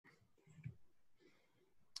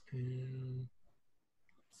And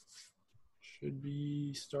should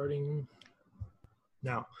be starting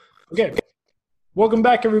now. Okay. Welcome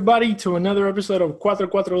back, everybody, to another episode of Cuatro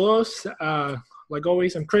Cuatro Dos. Like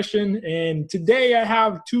always, I'm Christian, and today I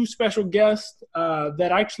have two special guests that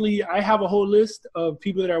actually I have a whole list of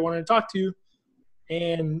people that I wanted to talk to,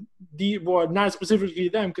 and not specifically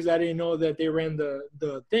them because I didn't know that they ran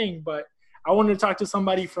the thing, but I wanted to talk to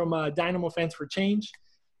somebody from Dynamo Fans for Change,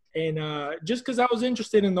 and just because I was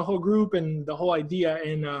interested in the whole group and the whole idea,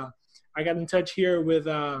 and I got in touch here with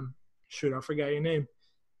I forgot your name.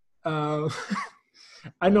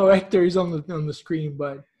 I know Hector is on the screen,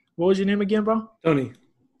 but what was your name again, bro? Tony.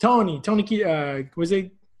 Was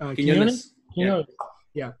it Quinones?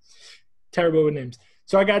 Yeah. Terrible with names.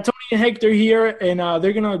 So I got Tony and Hector here, and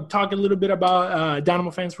they're going to talk a little bit about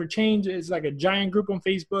Dynamo Fans for Change. It's like a giant group on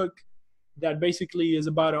Facebook that basically is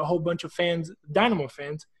about a whole bunch of fans, Dynamo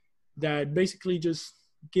fans, that basically just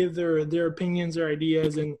give their opinions, their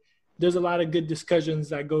ideas, and there's a lot of good discussions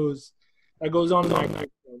that goes on there.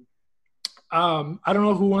 I don't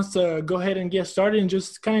know who wants to go ahead and get started and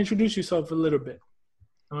just kind of introduce yourself a little bit.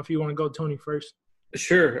 I don't know if you want to go Tony first.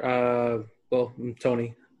 Sure. Well, I'm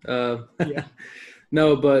Tony. Yeah.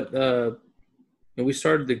 No, but we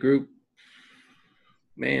started the group.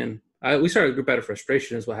 Man, we started the group out of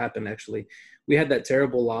frustration is what happened, actually. We had that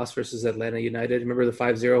terrible loss versus Atlanta United. Remember the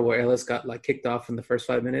 5-0 where Ellis got kicked off in the first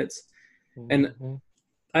 5 minutes? And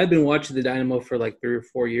I've been watching the Dynamo for 3 or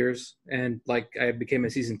 4 years, and I became a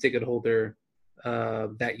season ticket holder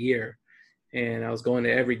that year, and I was going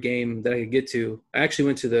to every game that I could get to. I actually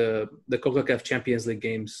went to the CONCACAF Champions League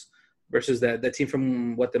games versus that team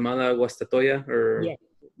from Guatemala, Guastatoya,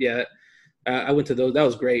 I went to those. That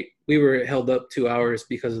was great. We were held up 2 hours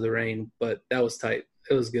because of the rain, but that was tight.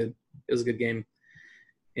 It was good. It was a good game.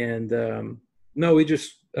 And no, we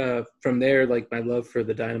just from there, my love for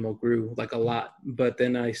the Dynamo grew a lot. But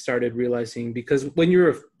then I started realizing, because when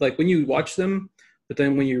you watch them, but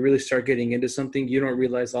then when you really start getting into something, you don't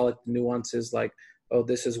realize all the nuances, oh,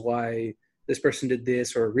 this is why this person did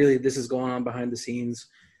this, or really this is going on behind the scenes.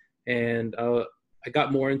 And I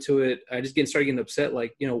got more into it. I just started getting upset. Why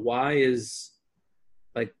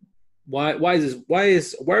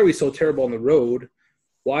are we so terrible on the road?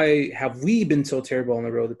 Why have we been so terrible on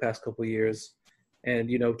the road the past couple of years? And,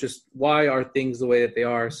 just why are things the way that they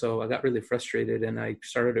are? So I got really frustrated, and I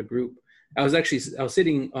started a group. I was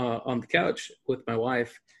sitting on the couch with my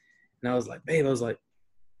wife, and I was like, babe,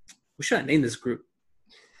 we should name this group.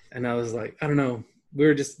 And I was like, I don't know. We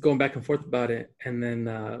were just going back and forth about it. And then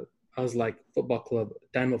I was like, football club,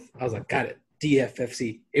 Dynamo. I was like, got it.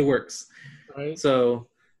 DFFC. It works. Right. So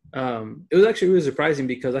it was actually really surprising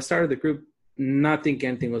because I started the group not thinking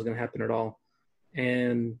anything was going to happen at all.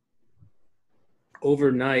 And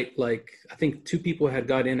overnight, I think 2 people had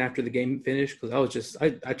got in after the game finished, because I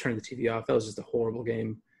turned the TV off. That was just a horrible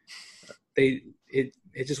game.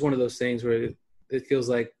 It's just one of those things where it feels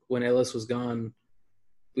like when Ellis was gone,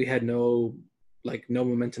 we had no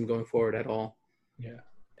momentum going forward at all. Yeah.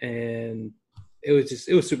 And it was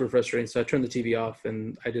super frustrating. So I turned the TV off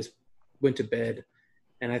and I just went to bed.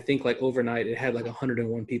 And I think overnight it had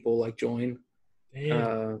 101 people join.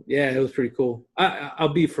 Damn. Yeah, it was pretty cool. I'll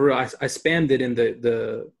be for real. I spammed it in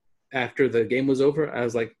the after the game was over. I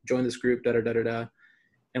was join this group, and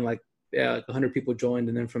 100 people joined.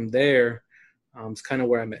 And then from there, it's kind of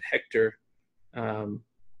where I met Hector.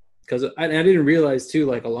 Because I didn't realize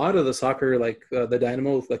too, a lot of the soccer, the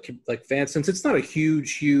Dynamo, fans, since it's not a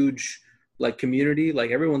huge community,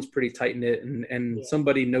 everyone's pretty tight knit, and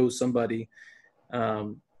somebody knows somebody.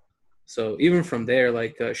 So even from there,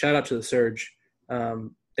 shout out to the Surge.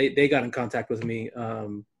 They got in contact with me.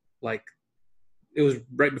 It was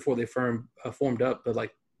right before they formed up, but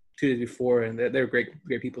 2 days before, and they're great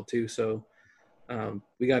people too. So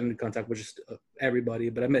we got into contact with just everybody.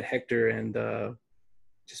 But I met Hector, and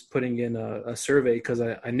just putting in a survey, because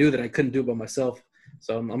I knew that I couldn't do it by myself.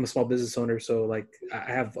 So I'm a small business owner. So I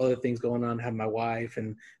have other things going on. I have my wife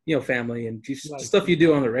and, family and just stuff you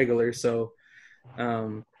do on the regular. So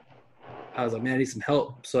I was like, man, I need some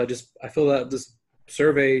help. So I filled out this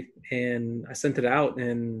survey and I sent it out,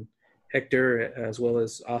 and Hector, as well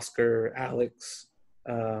as Oscar, Alex,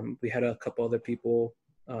 we had a couple other people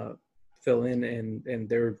fill in, and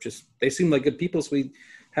they seemed like good people. So we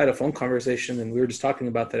had a phone conversation, and we were just talking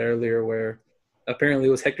about that earlier, where apparently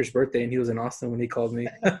it was Hector's birthday and he was in Austin when he called me.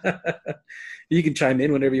 You can chime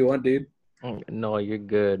in whenever you want, dude. No, you're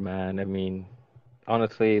good, man. I mean,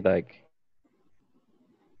 honestly, like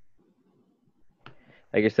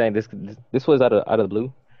you're saying, this was out of the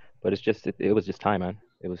blue, but it was just time, man.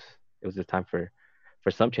 It was just time for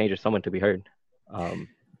some change or someone to be heard.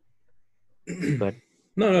 But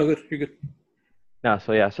No, good. You're good. no,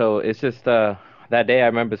 so yeah, so it's just that day I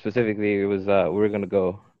remember specifically it was we were gonna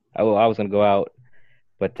go. I was gonna go out,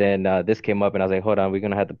 but then this came up and I was like, hold on, we're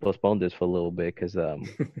gonna have to postpone this for a little bit because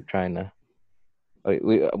we're trying to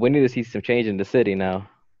we need to see some change in the city now.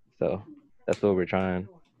 So that's what we're trying.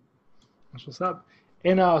 That's what's up.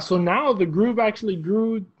 And so now the group actually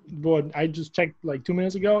grew. What I just checked like 2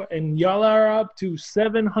 minutes ago, and y'all are up to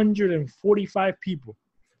 745 people.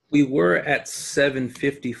 We were at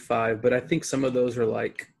 755, but I think some of those are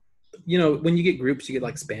like, when you get groups, you get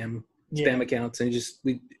like spam accounts, and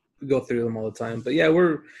we go through them all the time. But yeah,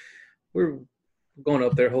 we're going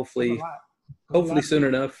up there. Hopefully soon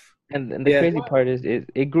enough. And the crazy part is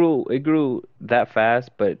it grew that fast,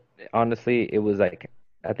 but honestly, it was like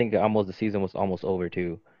I think almost the season was almost over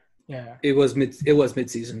too. Yeah, it was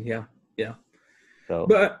mid-season. Yeah. So,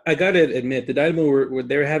 but I gotta admit, the Dynamo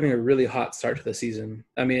they're having a really hot start to the season.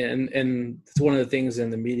 I mean, and it's one of the things in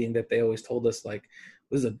the meeting that they always told us, like,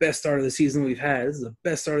 this is the best start of the season we've had. This is the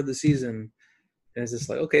best start of the season, and it's just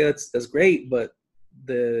like, okay, that's great, but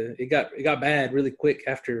it got bad really quick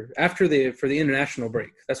after for the international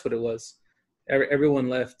break. That's what it was. Everyone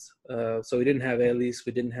left, so we didn't have Ellis,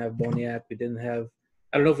 we didn't have Boniak, we didn't have,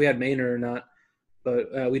 I don't know if we had Maynor or not,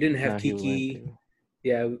 but we didn't have Kiki.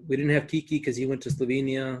 Yeah, we didn't have Kiki because he went to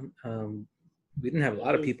Slovenia. We didn't have a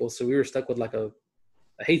lot of people, so we were stuck with I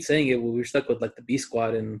hate saying it, but we were stuck with like the B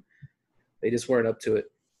squad, and they just weren't up to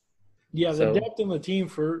it. Yeah, the depth in the team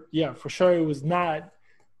for sure it was not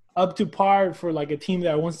up to par for like a team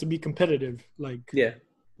that wants to be competitive. Like, yeah,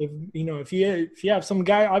 if you have some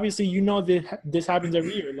guy, obviously this happens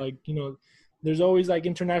every year. Like, there's always like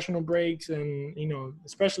international breaks, and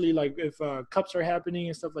especially like if cups are happening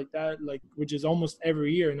and stuff like that, like, which is almost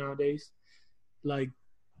every year nowadays. Like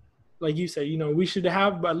you said, we should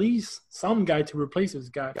have at least some guy to replace this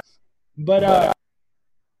guy. But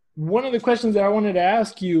one of the questions that I wanted to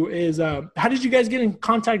ask you is, how did you guys get in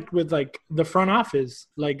contact with like the front office?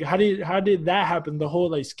 Like, how did that happen? The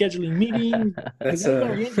whole like scheduling meeting. That's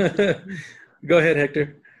Go ahead,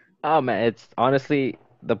 Hector. Oh man, it's honestly,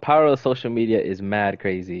 the power of social media is mad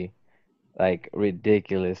crazy, like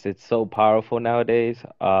ridiculous. It's so powerful nowadays.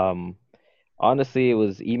 Honestly, it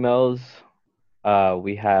was emails.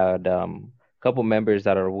 We had a couple members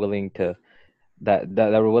that are willing to that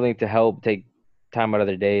were willing to help take time out of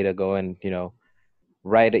their day to go and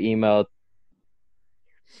write an email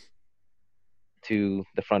to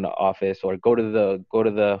the front office or go to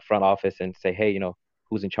the front office and say, hey,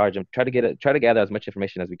 who's in charge, and try to gather as much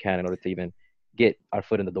information as we can in order to even get our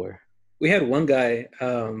foot in the door. We had one guy,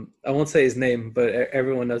 I won't say his name, but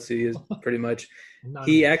everyone knows who he is pretty much.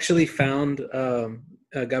 He actually found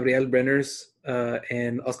Gabriel Brenner's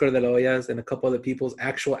and Oscar de la Hoya's and a couple other people's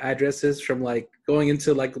actual addresses from like going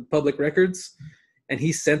into like public records, and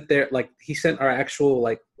he sent our actual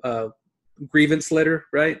like grievance letter,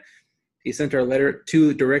 right? He sent our letter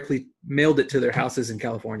directly mailed it to their houses in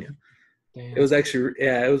California. Damn. It was actually,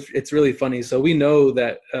 it's really funny. So we know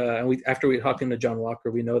that, after we talked to John Walker,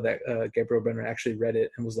 we know that Gabriel Brenner actually read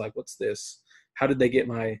it and was like, "What's this? How did they get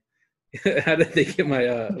my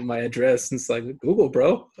my address?" And it's like, Google,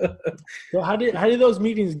 bro. So how did those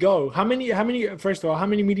meetings go? How many? First of all, how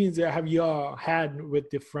many meetings have you all had with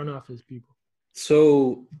the front office people?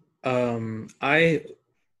 So,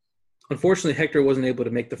 unfortunately, Hector wasn't able to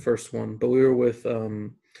make the first one, but we were with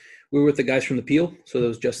the guys from the Peel. So there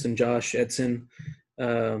was Justin, Josh, Edson.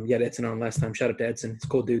 Had Edson on last time. Shout out to Edson. He's a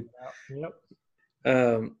cool dude. Yep.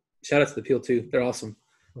 Shout out to the Peel too. They're awesome.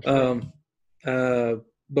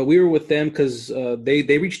 But we were with them because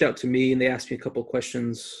they reached out to me and they asked me a couple of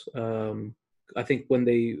questions. I think when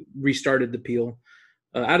they restarted the Peel,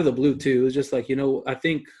 out of the blue too. It was just like, I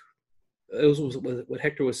think it was what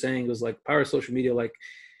Hector was saying. It was like power of social media. Like,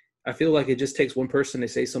 I feel like it just takes one person to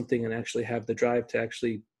say something and actually have the drive to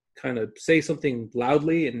actually kind of say something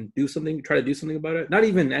loudly and try to do something about it. Not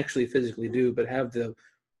even actually physically do, but have the,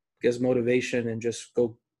 motivation and just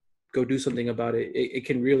go do something about it. It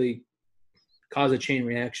can really cause a chain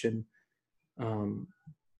reaction.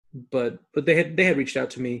 But they had reached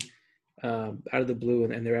out to me out of the blue,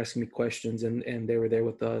 and they're asking me questions, and they were there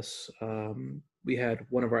with us. We had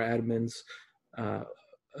one of our admins,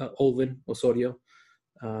 Olvin Osorio,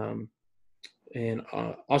 and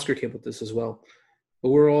Oscar came with us as well. But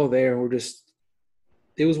we're all there, and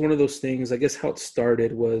it was one of those things. I guess how it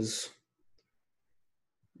started was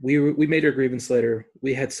we made our grievance letter.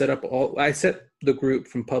 We had I set the group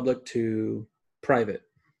from public to private,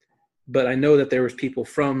 but I know that there was people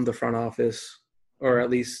from the front office, or at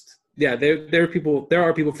least yeah, there are people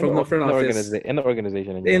from the front office in the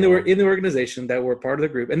organization in the organization that were part of the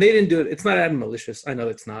group, and they didn't do it. It's not ad malicious. I know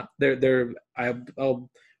it's not. I'll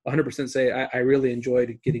 100% say I really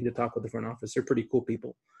enjoyed getting to talk with the front office. They're pretty cool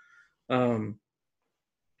people.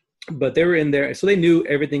 But they were in there, so they knew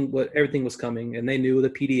everything was coming, and they knew the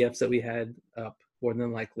PDFs that we had up more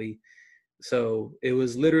than likely. So it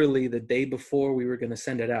was literally the day before we were going to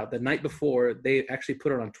send it out. The night before, they actually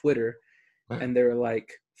put it on Twitter, and they were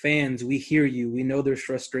like, "Fans, we hear you. We know there's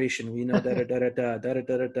frustration. We know da da da da da da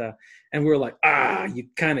da da da." And we were like, you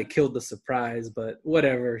kind of killed the surprise, but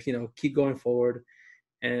whatever, keep going forward.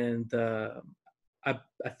 And I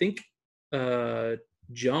think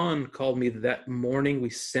John called me that morning.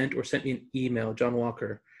 Sent me an email. John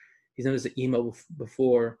Walker, he sent us an email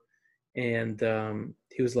before, and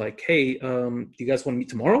he was like, "Hey, do you guys want to meet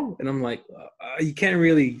tomorrow?" And I'm like, "You can't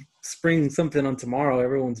really spring something on tomorrow.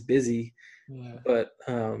 Everyone's busy." Yeah. But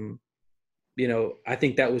I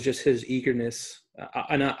think that was just his eagerness.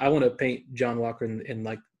 I want to paint John Walker in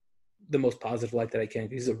like the most positive light that I can.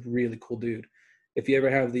 He's a really cool dude. If you ever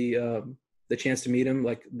have the chance to meet him,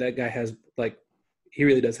 like that guy has he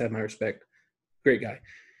really does have my respect. Great guy.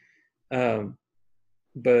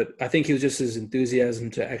 But I think he was just his enthusiasm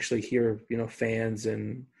to actually hear, fans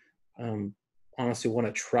and honestly want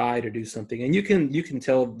to try to do something. And you can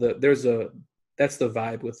tell that's the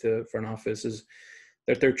vibe with the front office, is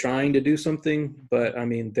that they're trying to do something, but I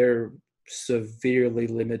mean, they're severely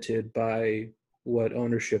limited by what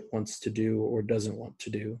ownership wants to do or doesn't want to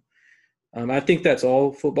do. I think that's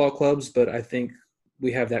all football clubs, but I think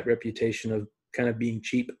we have that reputation of kind of being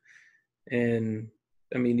cheap. And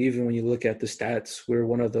I mean, even when you look at the stats, we're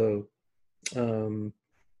one of the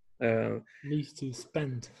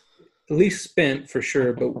least spent for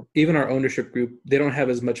sure. But even our ownership group, they don't have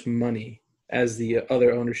as much money as the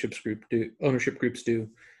other ownership groups do.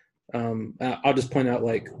 I'll just point out,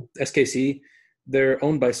 like SKC, they're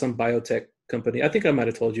owned by some biotech company. I think I might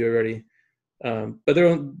have told you already. But they're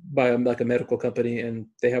owned by like a medical company, and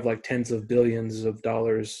they have like tens of billions of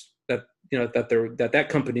dollars that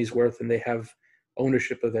company's worth, and they have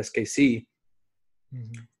ownership of SKC.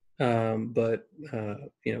 Mm-hmm. But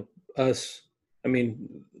us, I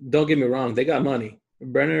mean, don't get me wrong, they got money.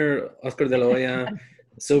 Brenner, Oscar De La Hoya,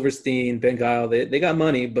 Silverstein, Ben Guile, they got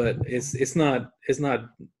money, but it's not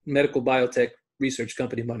medical biotech research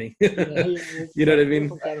company money. You know what I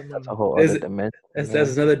mean? That's a whole other dimension.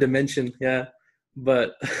 That's another dimension, yeah.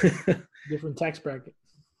 But different tax bracket.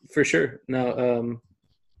 For sure. No,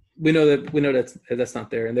 we know that's not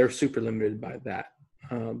there, and they're super limited by that.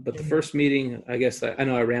 But the first meeting, I guess I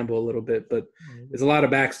know I ramble a little bit, but there's a lot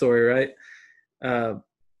of backstory, right?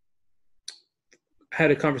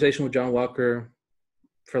 Had a conversation with John Walker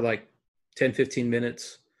for like 10, 15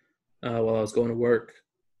 minutes while I was going to work.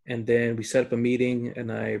 And then we set up a meeting,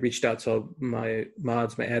 and I reached out to my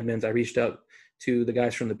mods, my admins. I reached out to the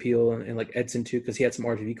guys from the Peel and like Edson too, because he had some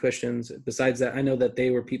RGV questions. Besides that, I know that they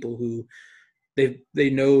were people who they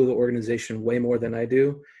know the organization way more than I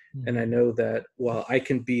do. Mm-hmm. And I know that while I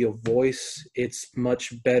can be a voice, it's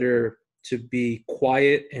much better to be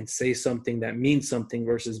quiet and say something that means something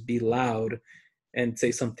versus be loud and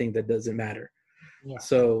say something that doesn't matter. Yeah.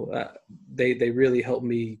 So they really helped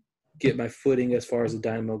me get my footing as far as the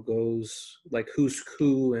Dynamo goes, like who's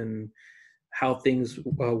who and how things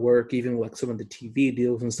work, even like some of the TV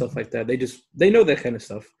deals and stuff like that. They know that kind of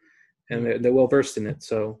stuff, and they're well versed in it.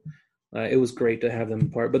 So it was great to have them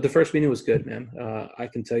part. But the first meeting was good, man. I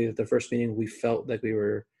can tell you that the first meeting we felt like we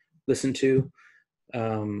were listened to,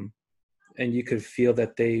 and you could feel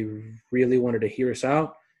that they really wanted to hear us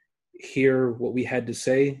out, hear what we had to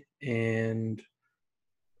say, and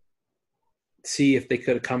see if they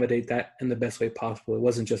could accommodate that in the best way possible. It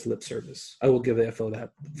wasn't just lip service. I will give the FO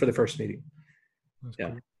that for the first meeting. That's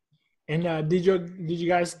cool. And did you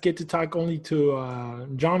guys get to talk only to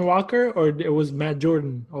John Walker, or it was Matt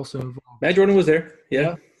Jordan also involved? Matt Jordan was there.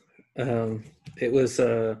 Yeah. It was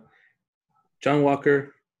John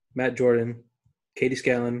Walker, Matt Jordan, Katie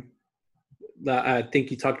Scallon. I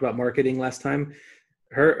think you talked about marketing last time.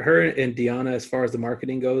 Her and Deanna, as far as the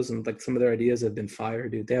marketing goes, and like some of their ideas have been fire,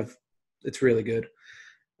 dude. It's really good.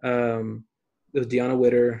 It was Deanna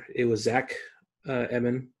Witter. It was Zach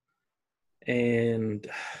Emin, and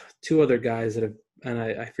two other guys that have, and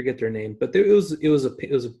I forget their name, but it was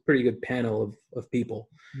a pretty good panel of people.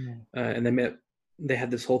 Yeah. And they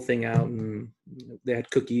had this whole thing out, and they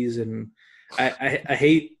had cookies, and I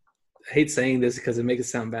hate saying this because it makes it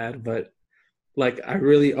sound bad, but like I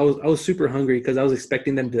was super hungry because I was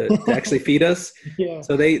expecting them to actually feed us. Yeah.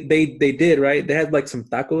 So they did, right? They had like some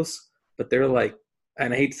tacos, but they're like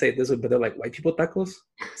and I hate to say it this way, but they're like white people tacos.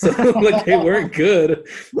 So like they weren't good.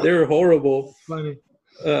 They were horrible. Funny.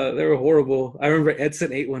 They were horrible. I remember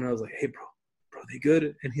Edson ate one. I was like, "Hey, bro, they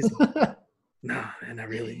good?" And he's like, "Nah, man, not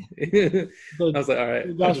really." I was like, "All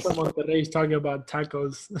right." That's from Monterrey. He's talking about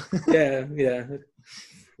tacos. Yeah.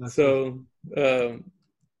 So,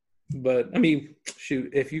 but I mean,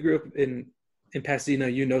 shoot, if you grew up in Pasadena,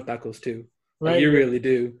 you know tacos too. Right. Like, you really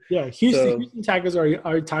do. Yeah, Houston tacos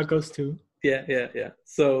are tacos too. Yeah.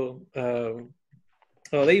 So,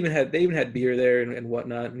 they even had beer there and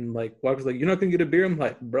whatnot. And like, Walker's like, "You're not gonna get a beer?" I'm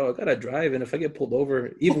like, "Bro, I gotta drive, and if I get pulled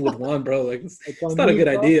over, even with one, bro, like it's not a good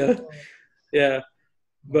idea." Yeah,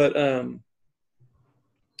 but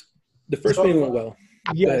the first meeting went well.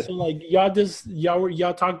 Yeah, so like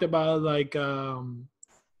y'all talked about like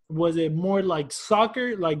was it more like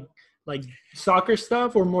soccer, like soccer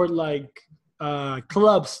stuff, or more like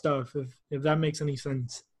club stuff, if that makes any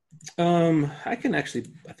sense? I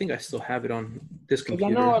think I still have it on this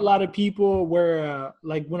computer. I know a lot of people were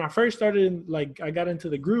like, when I first started, like I got into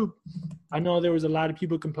the group, I know there was a lot of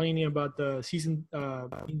people complaining about the season,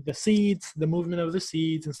 the seats, the movement of the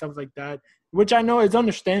seats and stuff like that, which I know is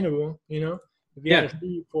understandable, you know, if you had a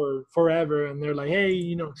seat for forever and they're like, "Hey,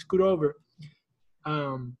 you know, scoot over."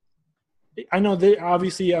 I know that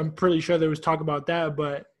obviously I'm pretty sure there was talk about that,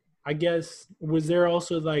 but I guess was there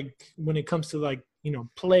also like when it comes to like, you know,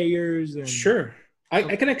 players and Sure.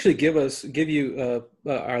 I can actually give you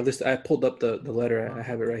our list. I pulled up the letter. I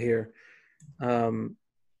have it right here.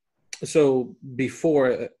 So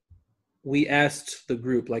before we asked the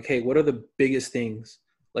group, like, "Hey, what are the biggest things?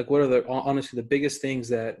 Like, what are honestly the biggest things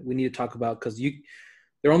that we need to talk about?" Because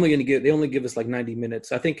they only give us like 90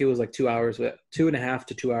 minutes. I think it was like 2 hours, 2.5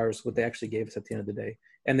 to 2 hours, what they actually gave us at the end of the day.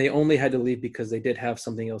 And they only had to leave because they did have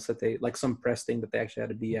something else that they, like some press thing that they actually had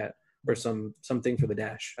to be at, or something for the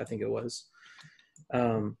Dash, I think it was.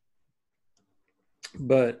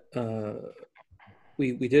 But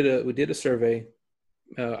we did a survey.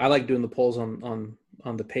 I like doing the polls on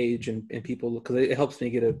the page and people, because it helps me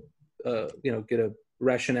get a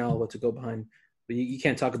rationale what to go behind. But you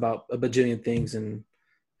can't talk about a bajillion things and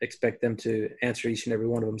expect them to answer each and every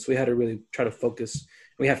one of them. So we had to really try to focus.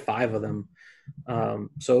 We had 5 of them.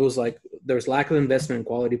 So it was like there was lack of investment in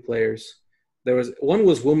quality players. One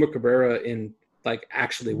was Wilmer Cabrera, in like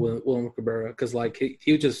actually Wilmer Cabrera, because like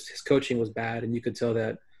he just, his coaching was bad, and you could tell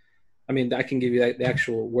that. I mean, I can give you the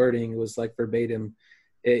actual wording. It was like verbatim.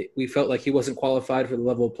 We felt like he wasn't qualified for the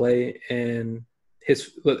level of play, and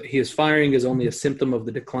his firing is only a symptom of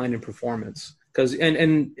the decline in performance. Because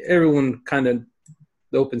and everyone kind of,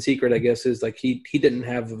 the open secret, I guess, is like he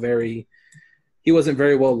wasn't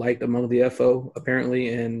very well liked among the FO apparently,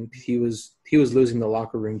 and he was losing the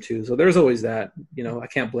locker room too. So there's always that. You know, I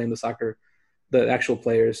can't blame the actual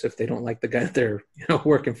players if they don't like the guy that they're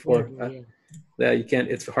working for. Yeah, you can't.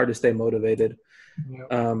 It's hard to stay motivated.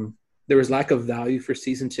 Yeah. There was lack of value for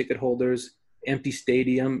season ticket holders, empty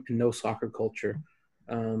stadium, and no soccer culture.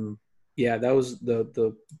 That was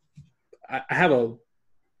I have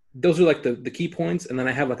those are like the key points, and then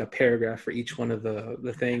I have like a paragraph for each one of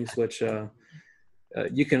the things, which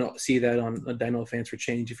you can see that on Dynamo Fans for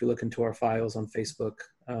Change if you look into our files on Facebook.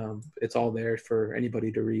 It's all there for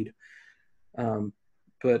anybody to read.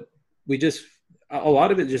 But a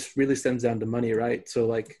lot of it just really stems down to money, right? So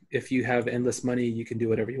like if you have endless money, you can do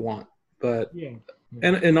whatever you want. But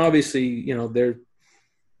and obviously,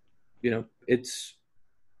 it's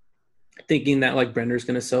thinking that like Brenner's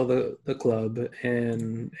going to sell the club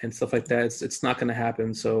and stuff like that. It's not going to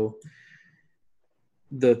happen. So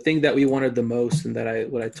the thing that we wanted the most, and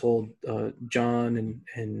what I told John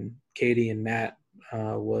and Katie and Matt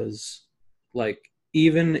was like,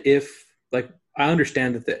 even if like, I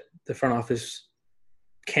understand that the front office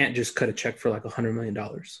can't just cut a check for like $100 million.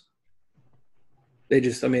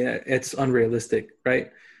 It's unrealistic,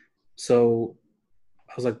 right? So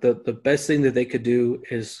I was like, the best thing that they could do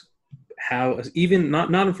is have, even not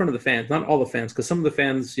in front of the fans, not all the fans, because some of the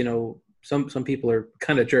fans, some people are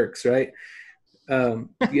kind of jerks, right? In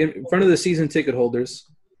front of the season ticket holders,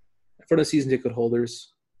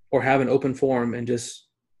 or have an open forum and just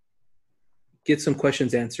get some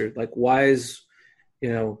questions answered. Like, why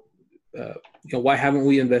haven't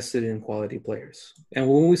we invested in quality players? And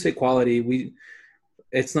when we say quality,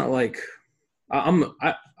 it's not like I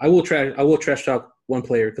will trash talk one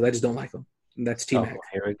player because I just don't like him, and that's T-Mac.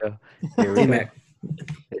 Here we go. T-Mac.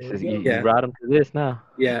 You brought him to this now.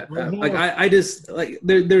 Yeah, I just like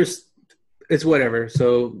there's. It's whatever.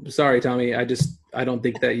 So sorry, Tommy. I don't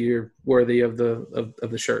think that you're worthy of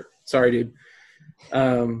the shirt. Sorry, dude.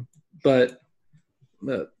 But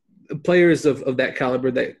players of that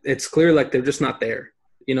caliber that it's clear like they're just not there.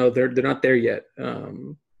 They're not there yet.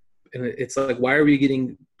 And it's like, why are we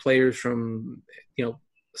getting players from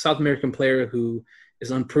South American player who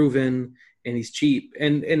is unproven and he's cheap?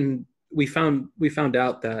 And we found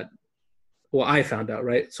out that, well, I found out,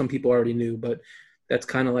 right? Some people already knew, but that's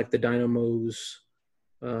kind of like the Dynamo's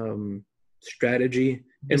strategy.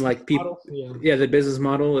 And like people, the business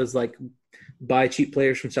model is like buy cheap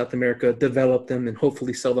players from South America, develop them, and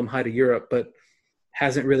hopefully sell them high to Europe. But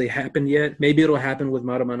hasn't really happened yet. Maybe it'll happen with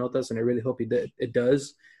Mauro Manotas, and I really hope it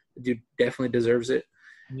does. The dude definitely deserves it.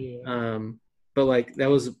 Yeah. But like that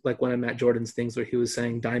was like one of Matt Jordan's things where he was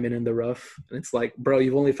saying diamond in the rough, and it's like, bro,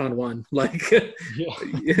 you've only found one. Like,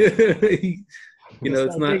 it's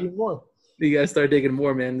not. You gotta start digging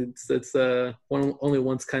more, man. It's only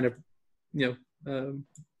one's kind of,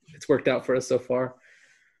 it's worked out for us so far.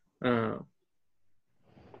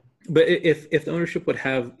 But if the ownership would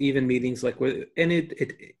have even meetings like where, and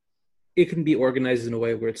it can be organized in a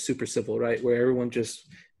way where it's super civil, right? Where everyone just,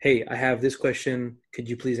 hey, I have this question. Could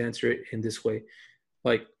you please answer it in this way?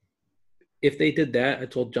 Like, if they did that, I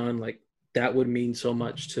told John, like, that would mean so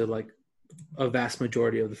much to like a vast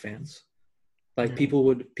majority of the fans. Like people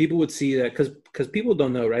would see that because people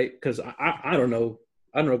don't know, right? Because I don't know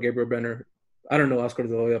Gabriel Brenner. I don't know Oscar de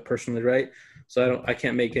la Hoya personally, right? So I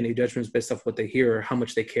can't make any judgments based off what they hear or how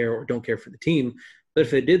much they care or don't care for the team. But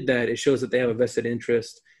if they did that, it shows that they have a vested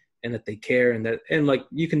interest and that they care, and like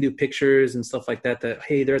you can do pictures and stuff like that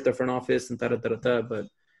hey, they're at the front office and but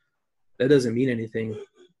that doesn't mean anything,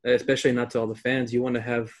 especially not to all the fans. You want to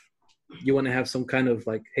have some kind of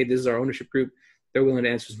like, hey, this is our ownership group. They're willing to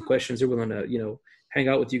answer some questions. They're willing to, hang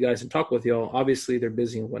out with you guys and talk with y'all. Obviously they're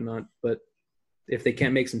busy and whatnot, but if they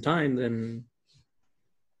can't make some time, then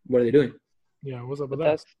what are they doing? Yeah, what's up with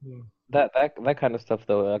that? That kind of stuff,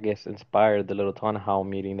 though, I guess inspired the little town hall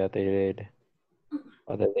meeting that they did,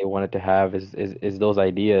 or that they wanted to have is those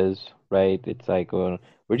ideas, right? It's like, well,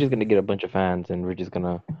 we're just gonna get a bunch of fans and we're just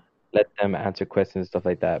gonna let them answer questions and stuff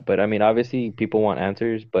like that. But I mean, obviously, people want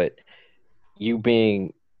answers, but you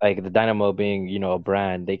being like the Dynamo being, a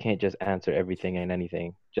brand, they can't just answer everything and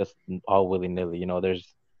anything just all willy nilly.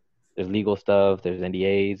 There's legal stuff, there's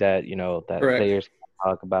NDAs that that Correct. Players can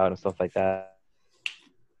talk about and stuff like that.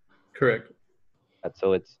 Correct.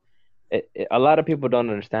 So a lot of people don't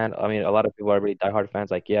understand. I mean, a lot of people are really diehard fans.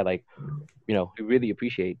 Like, yeah, like, we really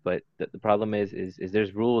appreciate. But the problem is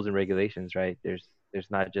there's rules and regulations, right? There's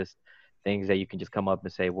not just things that you can just come up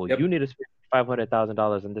and say, well, you need to spend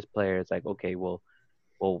 $500,000 on this player. It's like, okay, well,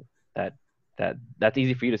 that's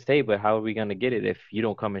easy for you to say, but how are we gonna get it if you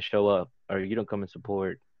don't come and show up, or you don't come and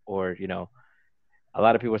support, or a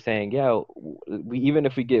lot of people are saying, yeah, even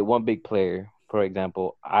if we get one big player, for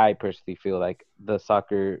example, I personally feel like the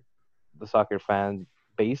soccer fan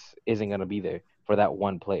base isn't going to be there for that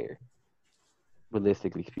one player,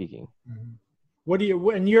 realistically speaking. Mm-hmm. What do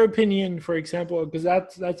you, in your opinion, for example, because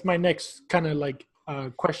that's my next kind of like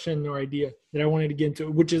question or idea that I wanted to get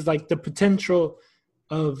into, which is like the potential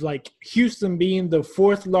of like Houston being the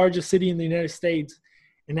fourth largest city in the United States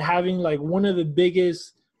and having like one of the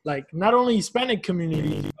biggest, like not only Hispanic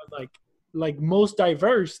communities, but like most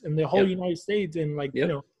diverse in the whole United States. And like,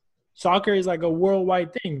 soccer is like a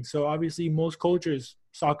worldwide thing. So obviously most cultures,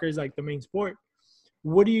 soccer is like the main sport.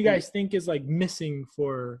 What do you guys think is like missing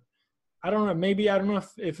for, I don't know, maybe, I don't know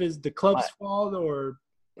if it's the club's fault or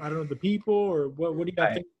I don't know, the people, or what do you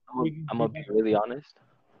guys think? I'm going to be really honest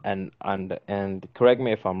and correct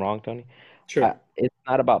me if I'm wrong, Tony. Sure. It's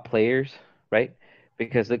not about players, right?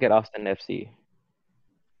 Because look at Austin FC.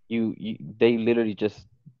 They literally just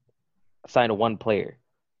signed one player.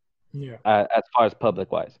 Yeah. As far as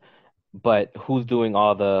public wise, but who's doing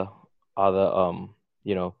all the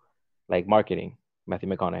like marketing? Matthew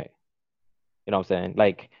McConaughey. You know what I'm saying?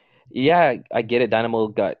 Like, yeah, I get it. Dynamo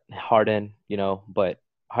got Harden, but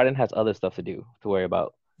Harden has other stuff to do to worry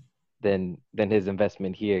about than his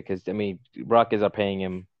investment here. Because I mean, Rockets are paying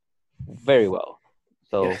him very well.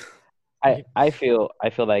 So I feel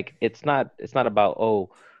like it's not about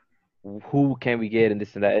who can we get and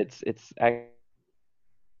this and that. It's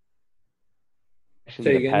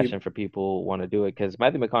actually the passion for people want to do it, because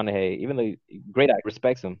Matthew McConaughey, even though great actor,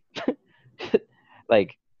 respects him.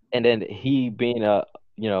 Like, and then he being a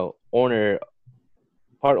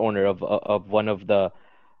part owner of one of the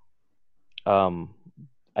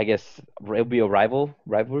I guess it'll be a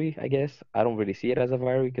rivalry. I guess I don't really see it as a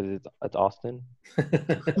rivalry because it's Austin.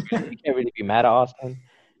 You can't really be mad at Austin,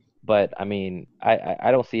 but I mean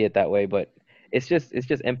I don't see it that way. But it's just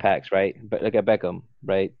impacts, right? But look at Beckham,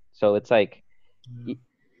 right? So it's like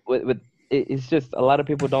it's just a lot of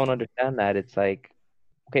people don't understand that. It's like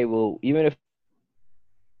okay, well, even if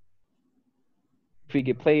we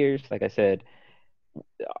get players, like I said,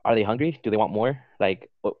 are they hungry? Do they want more? Like,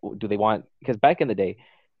 do they want? Because back in the day,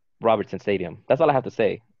 Robertson Stadium. That's all I have to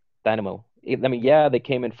say. Dynamo. I mean, yeah, they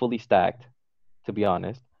came in fully stacked, to be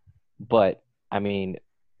honest, but I mean,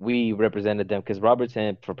 we represented them because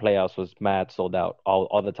Robertson for playoffs was mad sold out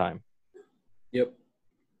all the time. Yep.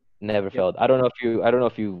 Never Yep. failed. I don't know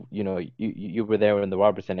if you were there when the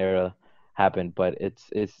Robertson era happened, but it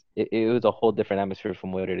was a whole different atmosphere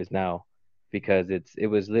from what it is now, because it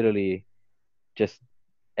was literally just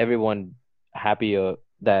everyone happy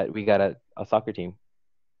that we got a soccer team.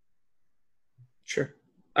 Sure.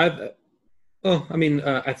 I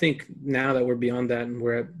think now that we're beyond that and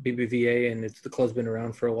we're at BBVA and the club's been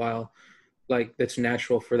around for a while, like it's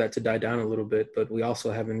natural for that to die down a little bit, but we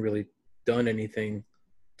also haven't really done anything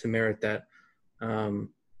to merit that.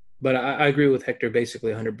 But I agree with Hector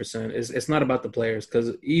basically 100%. It's not about the players,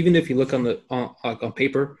 because even if you look on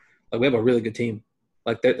paper, like we have a really good team.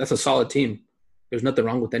 Like that's a solid team. There's nothing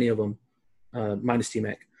wrong with any of them, minus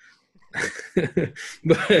T-Mac.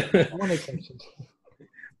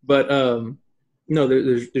 but no,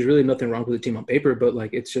 there's really nothing wrong with the team on paper, but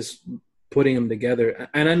like it's just putting them together.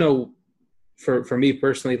 And I know for me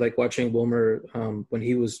personally, like watching Wilmer when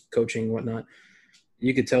he was coaching and whatnot,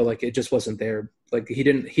 you could tell like it just wasn't there. Like he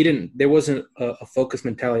didn't there wasn't a focused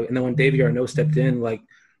mentality. And then when Davey Arnaud stepped in, like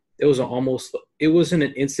it wasn't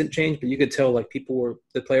an instant change, but you could tell like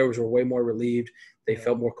the players were way more relieved. They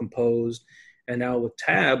felt more composed. And now with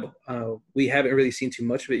Tab, we haven't really seen too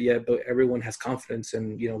much of it yet, but everyone has confidence,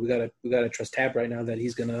 and we gotta trust Tab right now that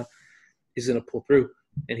he's gonna pull through,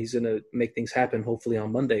 and he's gonna make things happen. Hopefully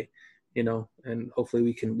on Monday, and hopefully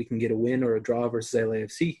we can get a win or a draw versus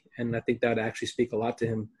LAFC, and I think that would actually speak a lot to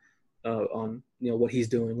him on what he's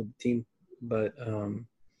doing with the team. But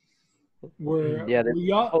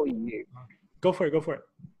we all go for it.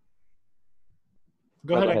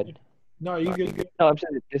 Go ahead. No, you good. No, I'm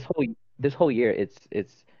saying this whole year,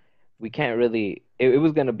 it's we can't really. It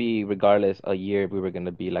was gonna be regardless a year. We were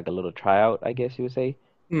gonna be like a little tryout, I guess you would say.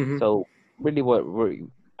 mm-hmm. So really,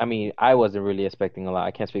 I wasn't really expecting a lot.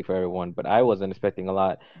 I can't speak for everyone, but I wasn't expecting a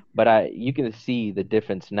lot. But you can see the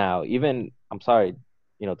difference now. Even I'm sorry,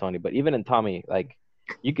 Tony, but even in Tommy, like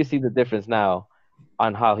you can see the difference now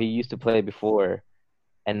on how he used to play before,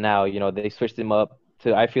 and now they switched him up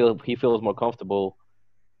to. I feel he feels more comfortable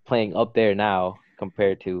playing up there now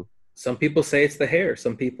compared to. Some people say it's the hair.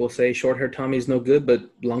 Some people say short hair Tommy is no good, but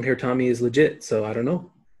long hair Tommy is legit. So I don't know.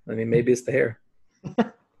 I mean, maybe it's the hair.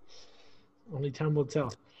 Only time will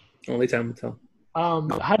tell. Only time will tell.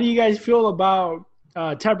 How do you guys feel about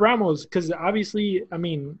Tab Ramos? Because obviously, I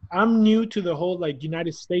mean, I'm new to the whole like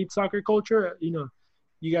United States soccer culture. You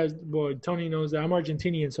guys, well, Tony knows that I'm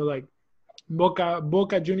Argentinian, so like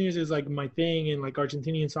Boca Juniors is like my thing, and like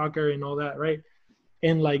Argentinian soccer and all that, right?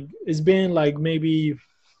 And like it's been like maybe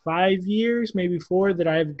 5 years, maybe 4, that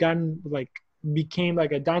I've became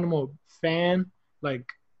like a Dynamo fan, like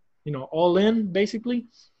all in basically.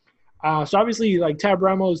 So obviously like Tab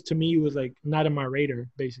Ramos to me was like not on my radar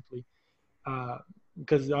basically,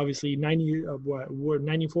 because obviously 94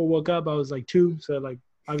 World Cup I was like 2, so like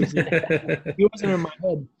obviously he wasn't in my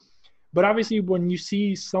head. But obviously when you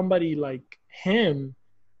see somebody like him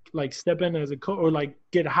like step in as a coach or like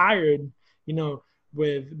get hired,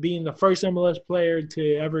 with being the first MLS player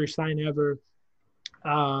to ever sign ever,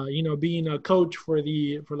 being a coach for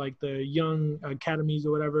like the young academies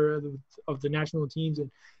or whatever of the national teams and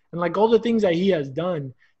like all the things that he has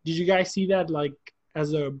done. Did you guys see that like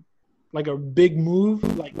as a big move?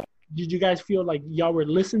 Like, did you guys feel like y'all were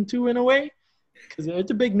listened to in a way? Because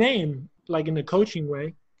it's a big name, like in the coaching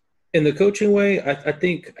way. In the coaching way, I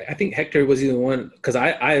think Hector was the one, because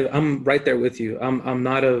I'm right there with you. I'm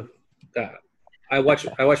not a I watch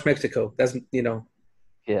Mexico. That's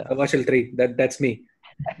Yeah. I watch El Tri. That's me.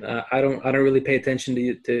 I don't really pay attention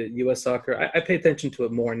to U.S. soccer. I pay attention to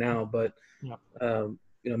it more now, but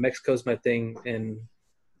Mexico's my thing, and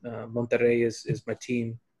Monterrey is my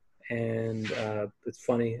team, and it's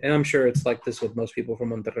funny, and I'm sure it's like this with most people from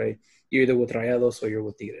Monterrey. You're either with Rayados or you're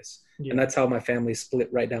with Tigres, and that's how my family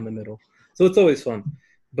split right down the middle. So it's always fun.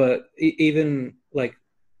 But even like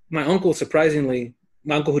my uncle, surprisingly,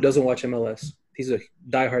 my uncle who doesn't watch MLS. He's a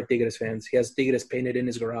diehard Tigres fan. He has Tigres painted in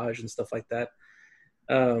his garage and stuff like that.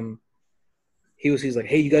 He's like,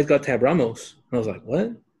 hey, you guys got Tab Ramos. And I was like,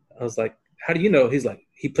 what? I was like, how do you know? He's like,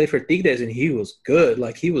 he played for Tigres and he was good.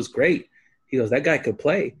 Like, he was great. He goes, that guy could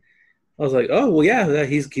play. I was like, oh, well, yeah,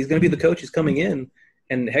 he's going to be the coach. He's coming in.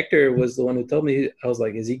 And Hector was the one who told me. I was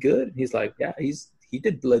like, is he good? And he's like, yeah, he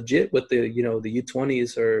did legit with the, the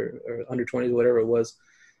U20s or under 20s, whatever it was.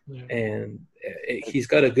 Yeah. and he's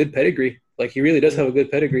got a good pedigree. Like, he really does have a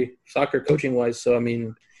good pedigree, soccer coaching wise. So I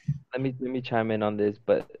mean, Let me chime in on this,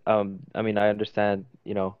 but I mean I understand,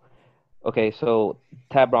 Okay, so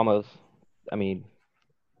Tab Ramos, I mean,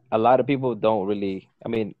 a lot of people don't really. I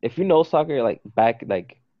mean, if you know soccer like back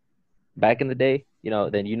in the day,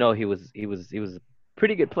 then he was a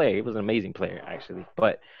pretty good player. He was an amazing player actually.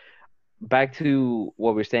 But back to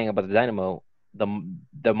what we're saying about the Dynamo, the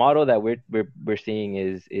the model that we're seeing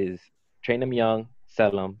is train them young,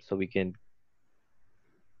 sell them so we can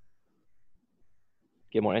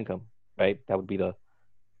get more income, right? That would be the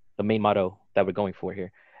main motto that we're going for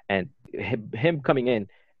here. And him coming in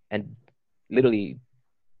and literally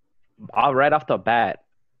right off the bat,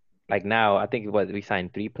 like now, I think what we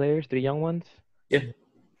signed three players, three young ones. yeah,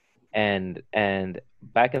 And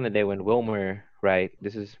back in the day when Wilmer, right?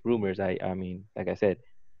 This is rumors. I mean, like I said,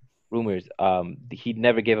 rumors. He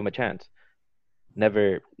never gave him a chance.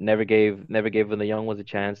 Never gave the young ones a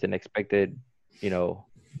chance, and expected, you know,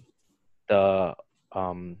 the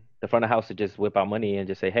the front of house to just whip out money and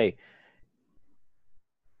just say, hey,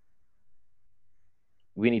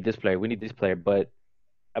 we need this player, we need this player. But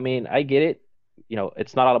I mean, I get it.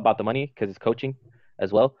 It's not all about the money because it's coaching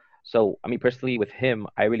as well. So, I mean, personally, with him,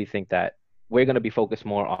 I really think that we're gonna be focused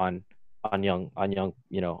more on young,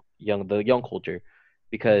 the young culture,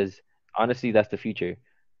 because honestly, that's the future.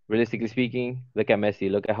 Realistically speaking, look at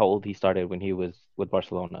Messi. Look at how old he started when he was with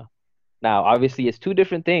Barcelona. Now, obviously, it's two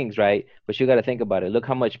different things, right? But you got to think about it. Look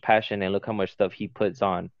how much passion and look how much stuff he puts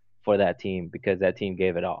on for that team because that team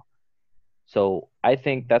gave it all. So I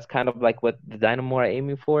think that's kind of like what the Dynamo are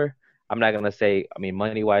aiming for. I'm not gonna say, I mean,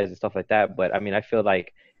 money wise and stuff like that, but I mean, I feel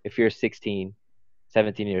like if you're 16,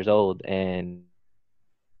 17 years old and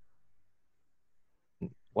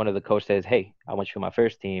one of the coach says, "Hey, I want you on my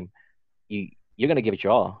first team," you you're gonna give it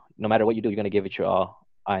your all. No matter what you do, you're gonna give it your all.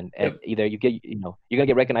 And yep, either you're gonna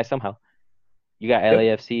get recognized somehow. You got yep,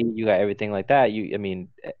 LAFC, you got everything like that. I mean,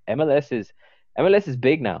 MLS is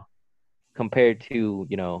big now compared to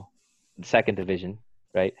the second division,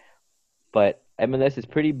 right? But MLS is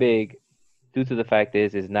pretty big due to the fact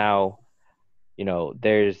is now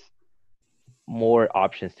there's more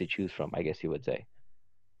options to choose from, I guess you would say,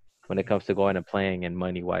 when it comes to going and playing and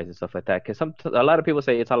money wise and stuff like that. Because a lot of people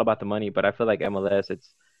say it's all about the money, but I feel like MLS,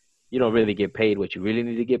 it's you don't really get paid what you really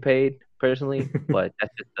need to get paid personally. But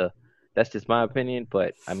that's just my opinion.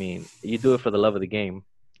 But I mean, you do it for the love of the game.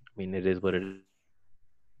 I mean, it is what it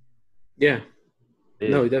yeah. is.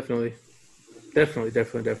 No, definitely, definitely,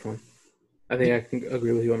 definitely, definitely. I think Did, I can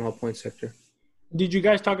agree with you on all points, Hector. did you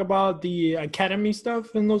guys talk about the academy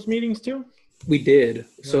stuff in those meetings too? We did. Yeah.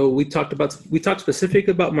 So we talked specific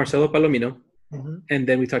about Marcelo Palomino, Hmm. and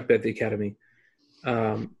then we talked about the academy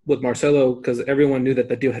with Marcelo, because everyone knew that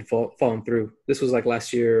the deal had fallen through. This was like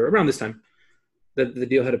last year around this time that the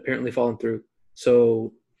deal had apparently fallen through.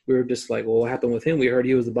 So we were just like, well, what happened with him? We heard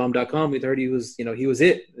he was the bomb.com. We heard he was, he was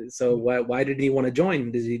it. So why did he want to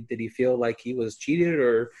join? Did he feel like he was cheated,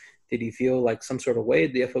 or did he feel like some sort of way?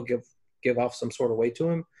 Did the FO give off some sort of way to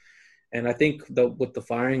him? And I think with the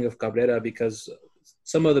firing of Cabrera, because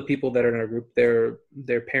some of the people that are in our group,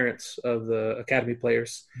 they're parents of the academy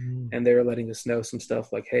players, Mm. and they're letting us know some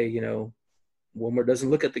stuff like, hey, Wilmer doesn't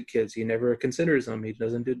look at the kids. He never considers them. He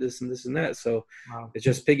doesn't do this and this and that. So Wow. it's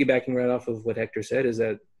just piggybacking right off of what Hector said, is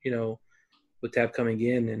that, with Tab coming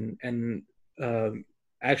in and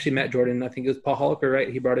actually Matt Jordan, I think it was Paul Holliker, right?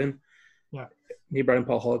 He brought in Yeah.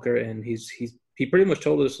 Paul Holliker, and he pretty much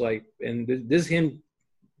told us, like, and this is him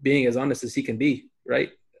being as honest as he can be,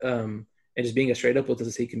 right? And just being as straight up with us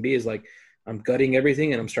as he can be, is like, I'm gutting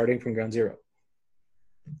everything and I'm starting from ground zero.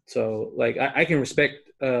 So, like, I can respect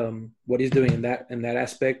what he's doing in that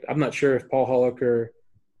aspect. I'm not sure if Paul Holliker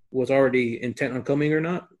was already intent on coming or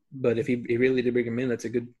not, but if he really did bring him in, that's a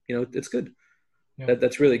good, it's good. Yeah.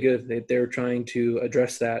 That's really good. They're trying to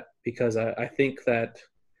address that, because I think that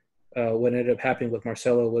what ended up happening with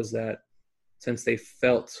Marcelo was that, since they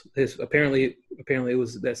felt his apparently it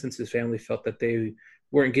was that since his family felt that they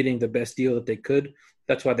weren't getting the best deal that they could,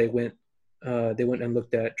 that's why they went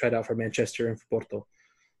and tried out for Manchester and for Porto,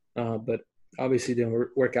 but obviously didn't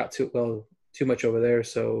work out too much over there.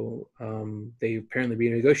 So they apparently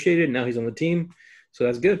renegotiated. Now he's on the team, so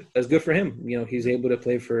that's good. That's good for him. He's able to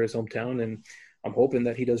play for his hometown, and I'm hoping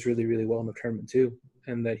that he does really, really well in the tournament too,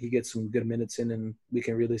 and that he gets some good minutes in, and we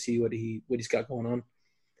can really see what he's got going on.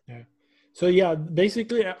 Yeah. So yeah,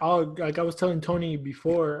 basically, like I was telling Tony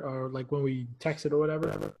before, or like when we texted or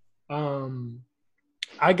whatever,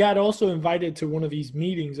 I got also invited to one of these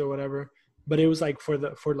meetings or whatever, but it was like for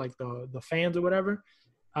like the fans or whatever.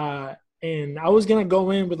 and I was gonna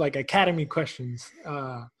go in with like academy questions,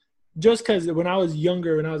 just because when I was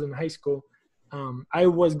younger, when I was in high school, I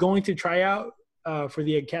was going to try out for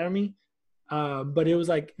the academy, but it was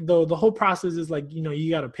like the whole process is like you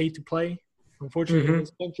got to pay to play. Unfortunately, in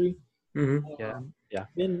this country, Yeah.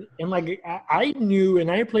 then and like I knew, and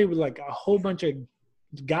I played with like a whole bunch of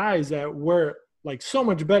guys that were like so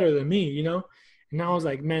much better than me, and I was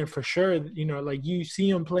like, man, for sure, like you see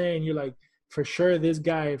him play, and you're like, for sure, this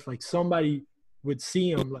guy, if like somebody would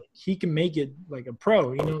see him, like he can make it like a pro,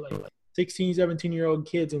 like 16, 17-year-old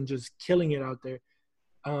kids and just killing it out there.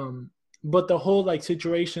 But the whole like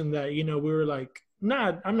situation that we were like,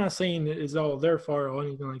 I'm not saying it's all their fault or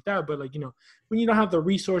anything like that, but like when you don't have the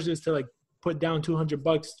resources to like put down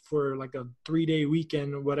 $200 for like a 3-day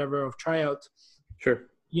weekend or whatever of tryouts, sure,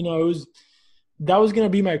 that was gonna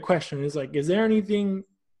be my question. Is like, is there anything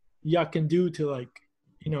y'all can do to like,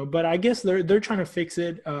 but I guess they're trying to fix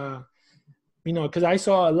it. Because I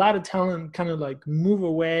saw a lot of talent kind of like move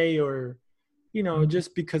away, or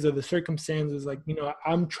just because of the circumstances. Like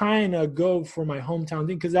I'm trying to go for my hometown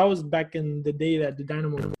thing, because that was back in the day that the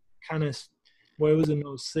Dynamo kind of, well, it was in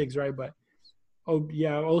 06, right? But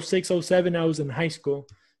 06, 07, I was in high school.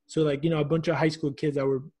 So like a bunch of high school kids that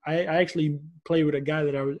were, I actually played with a guy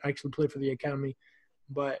that I would actually play for the academy.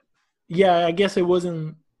 But yeah, I guess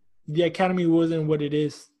the academy wasn't what it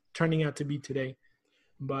is turning out to be today.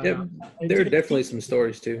 But there are definitely some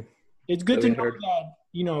stories too. It's good to know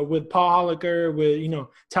that with Paul Holliker, with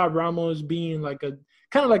Tab Ramos being like a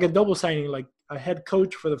kind of like a double signing, like a head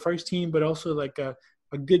coach for the first team, but also like a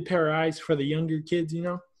good pair of eyes for the younger kids.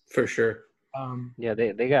 For sure. Yeah,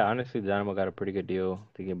 they got, honestly, the Dynamo got a pretty good deal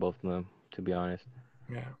to get both of them, to be honest.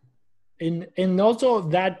 Yeah, and also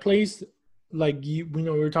that place, like we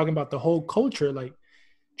were talking about the whole culture, like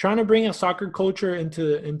trying to bring a soccer culture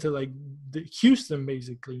into like Houston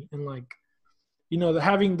basically, and like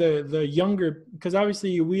having the younger, because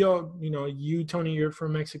obviously we all you, Tony, you're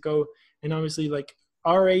from Mexico, and obviously like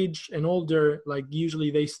our age and older, like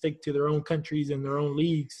usually they stick to their own countries and their own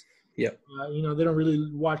leagues. Yeah. They don't really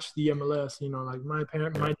watch the MLS. Like my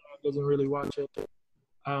dad doesn't really watch it.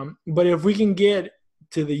 But if we can get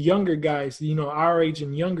to the younger guys, our age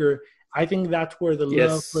and younger, I think that's where the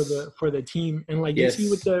love for the team, and like you see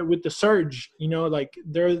with the Surge, like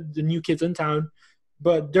they're the new kids in town,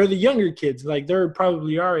 but they're the younger kids. Like they're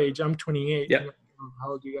probably our age. I'm 28. Yeah. I don't know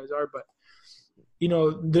how old you guys are, but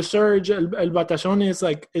the Surge, El Batazón is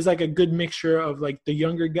like a good mixture of like the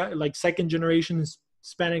younger guy, like second generation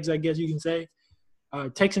Hispanics, I guess you can say.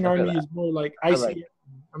 Texan Army is more like I see it.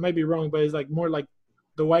 I might be wrong, but it's like more like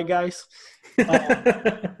the white guys.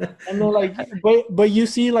 And then like, but you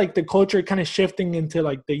see like the culture kind of shifting into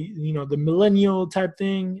like the the millennial type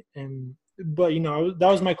thing, but that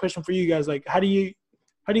was my question for you guys. Like, how do you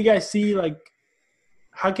guys see, like,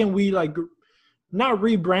 how can we like not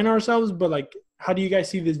rebrand ourselves, but like how do you guys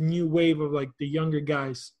see this new wave of like the younger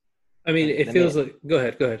guys? I mean, it feels like. Go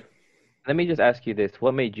ahead. Let me just ask you this: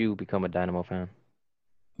 what made you become a Dynamo fan?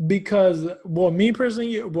 Because, well, me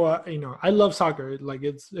personally, I love soccer. Like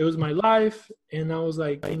it was my life, and I was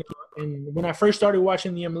like, and when I first started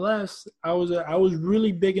watching the MLS, I was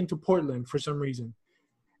really big into Portland for some reason,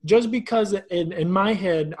 just because in my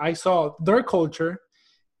head I saw their culture,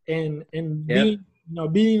 and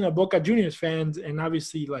being a Boca Juniors fans, and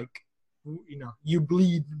obviously like, you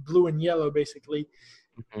bleed blue and yellow basically,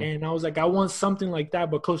 and I was like, I want something like that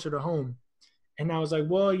but closer to home, and I was like,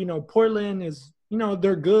 well, Portland is.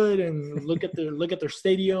 They're good, and look at their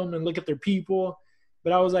stadium and look at their people.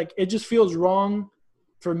 But I was like, it just feels wrong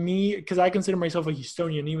for me, because I consider myself a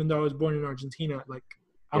Houstonian, even though I was born in Argentina. Like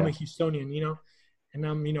I'm a Houstonian,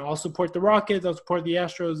 and I'll support the Rockets, I'll support the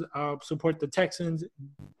Astros, I'll support the Texans.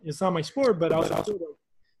 It's not my sport, but I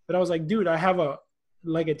was like, dude, I have a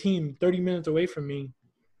team 30 minutes away from me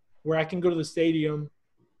where I can go to the stadium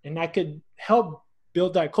and I could help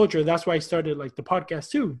build that culture. That's why I started like the podcast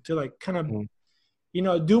too, to like kind of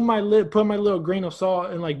put my little grain of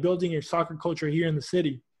salt in like building your soccer culture here in the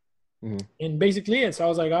city. And basically so I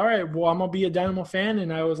was like, all right, well, I'm gonna be a Dynamo fan.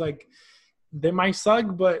 And I was like, they might suck,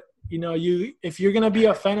 but if you're gonna be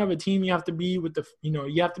a fan of a team, you have to be with the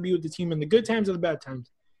team in the good times or the bad times.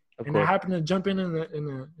 And I happened to jump in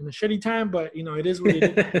a shitty time, but it is what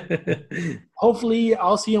it is. Hopefully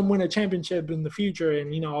I'll see them win a championship in the future,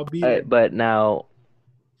 and I'll be but now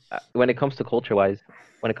when it comes to culture wise,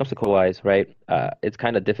 right? It's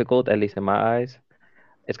kind of difficult, at least in my eyes.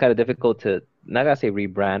 It's kind of difficult to, not gonna say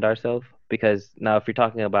rebrand ourselves, because now if you're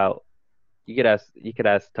talking about, you could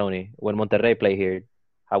ask Tony, when Monterrey played here,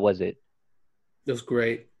 how was it? It was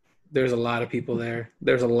great. There's a lot of people there.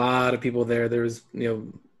 There was,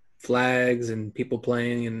 flags and people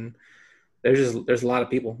playing, and there's a lot of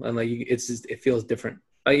people, and like it feels different.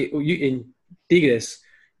 Like you in Tigres,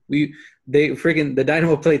 the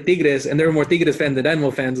Dynamo played Tigres, and there were more Tigres fans than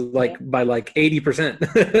Dynamo fans, like by like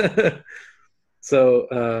 80%.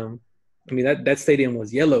 So I mean that stadium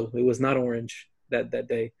was yellow; it was not orange that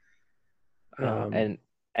day. No,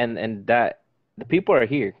 and that the people are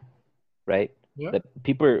here, right? Yeah.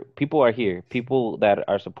 The people are here. People that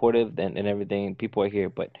are supportive and everything, people are here.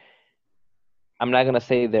 But I'm not gonna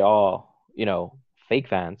say they're all, fake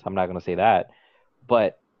fans. I'm not gonna say that.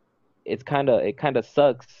 But it kind of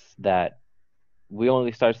sucks that we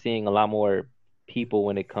only start seeing a lot more people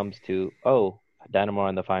when it comes to, Dynamo are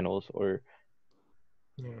in the finals, or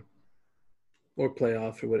Yeah. Or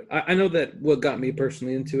playoffs or what. I know that what got me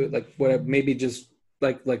personally into it, like what maybe just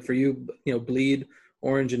like for you, bleed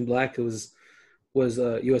orange and black. It was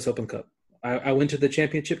U.S. Open Cup. I went to the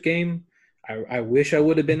championship game. I wish I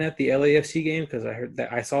would have been at the LAFC game because I heard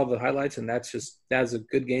that I saw the highlights, and that's a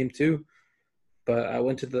good game too. But I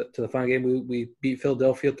went to the final game. We beat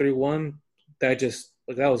Philadelphia 3-1. That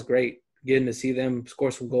was great. Getting to see them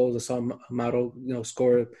score some goals. I saw Amaro,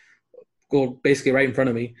 score a goal basically right in front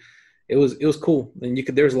of me. It was cool, and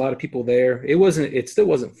there's a lot of people there. It still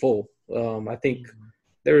wasn't full. I think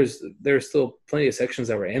there's still plenty of sections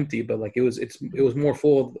that were empty, but like it was more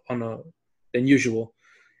full than usual,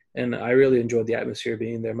 and I really enjoyed the atmosphere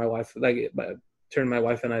being there. My wife turned my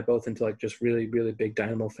wife and I both into like just really really big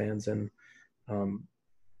Dynamo fans, and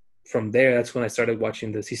from there that's when I started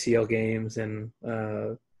watching the CCL games, and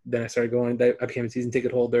then I started going. I became a season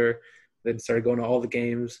ticket holder, then started going to all the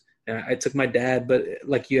games. And I took my dad, but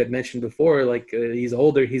like you had mentioned before, like he's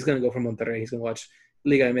older, he's gonna go from Monterrey, he's gonna watch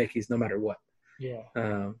Liga MX no matter what. Yeah.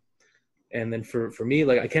 And then for me,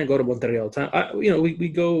 like I can't go to Monterrey all the time. We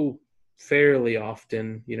go fairly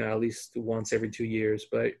often, at least once every 2 years,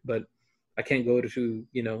 but I can't go to to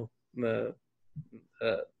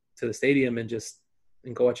the stadium and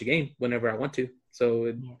go watch a game whenever I want to.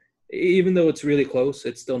 So even though it's really close,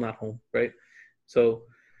 it's still not home, right? So.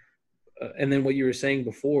 And then what you were saying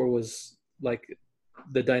before was like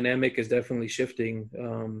the dynamic is definitely shifting.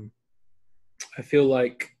 I feel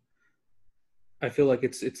like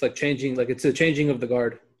it's like changing, like it's a changing of the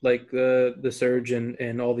guard, like the surge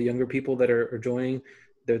and all the younger people that are joining.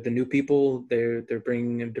 They're the new people. They're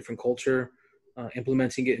bringing in a different culture,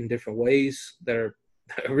 implementing it in different ways that are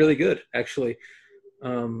really good actually,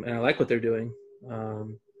 and I like what they're doing.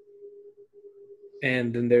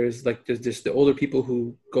 And then there's like just the older people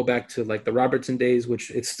who go back to like the Robertson days,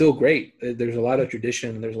 which it's still great. There's a lot of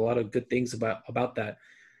tradition. There's a lot of good things about that.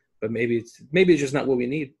 But maybe it's just not what we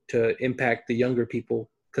need to impact the younger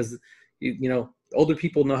people, because older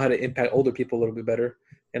people know how to impact older people a little bit better,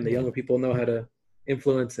 and the younger people know how to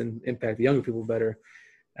influence and impact the younger people better.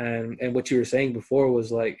 And what you were saying before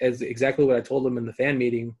was like exactly what I told them in the fan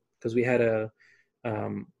meeting, because we had a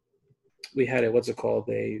what's it called,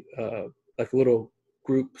 like a little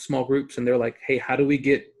group, small groups, and they're like, hey, how do we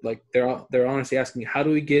get, like they're honestly asking me, how do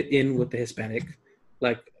we get in with the Hispanic,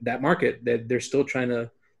 like that market that they're still trying to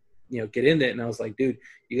get in it. And I was like, dude,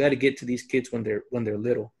 you got to get to these kids when they're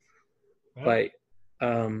little. Yeah. Like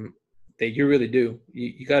that you really do.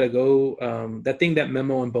 You got to go. That thing that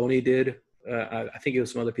Memo and Boney did, I think it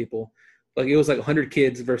was some other people, like it was like 100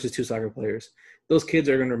 kids versus 2 soccer players. Those kids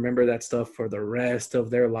are going to remember that stuff for the rest of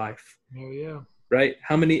their life. Oh yeah. Right?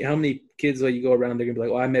 How many kids you go around, they're gonna be like,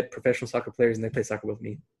 "Oh, I met professional soccer players and they play soccer with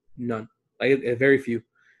me." None, like very few.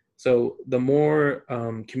 So the more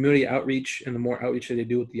community outreach and the more outreach that they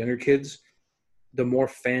do with the younger kids, the more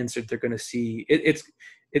fans that they're gonna see. It's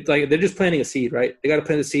like they're just planting a seed, right? They got to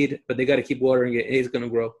plant a seed, but they got to keep watering it. It's gonna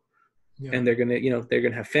grow, and they're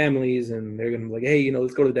gonna have families, and they're gonna be like, "Hey,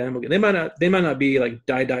 let's go to the Dynamo." They might not be like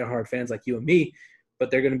die hard fans like you and me, but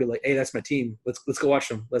they're going to be like, hey, that's my team. Let's go watch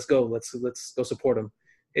them. Let's go support them.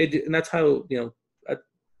 And that's how,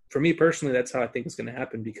 for me personally, that's how I think it's going to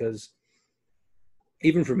happen, because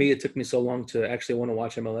even for me, it took me so long to actually want to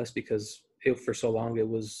watch MLS, because for so long it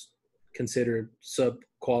was considered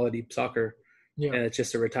sub-quality soccer, and it's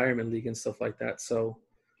just a retirement league and stuff like that. So,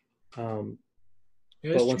 but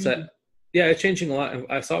once it's changing a lot.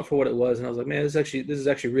 I saw it for what it was, and I was like, man, this is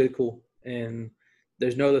actually really cool. And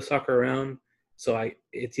there's no other soccer around. So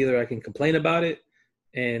it's either I can complain about it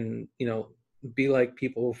and, be like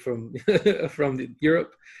people from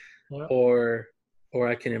Europe, or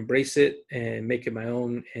I can embrace it and make it my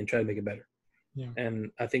own and try to make it better. Yeah. And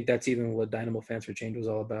I think that's even what Dynamo Fans for Change was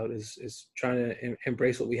all about, is trying to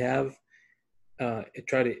embrace what we have,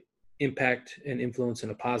 try to impact and influence in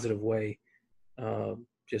a positive way,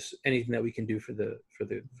 just anything that we can do for the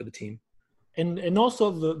team. and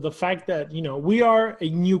also the fact that, you know, we are a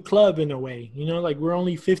new club in a way, you know, like we're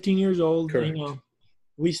only 15 years old. Correct. You know,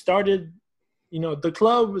 we started, you know, the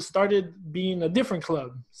club started being a different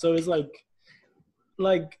club. So it's like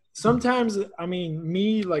sometimes, I mean,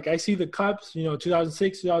 me, like I see the cups, you know,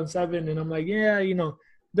 2006, 2007, and I'm like, yeah, you know,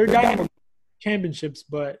 they're Dynamo championships,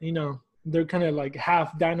 but, you know, they're kind of like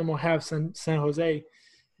half Dynamo, half San Jose.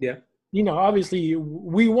 Yeah. You know, obviously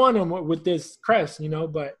we won them with this crest, you know,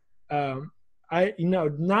 but you know,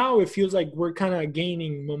 now it feels like we're kind of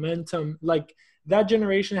gaining momentum. Like that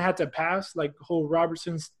generation had to pass, like whole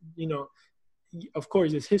Robertson's, you know, of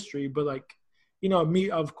course it's history, but like, you know, me,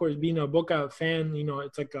 of course, being a Boca fan, you know,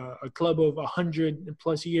 it's like a club of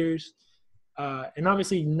 100+ years. And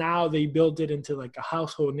obviously now they built it into like a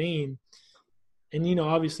household name. And, you know,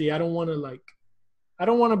 obviously I don't want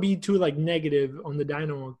to be too like negative on the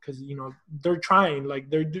Dynamo because, you know, they're trying, like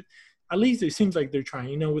at least it seems like they're trying,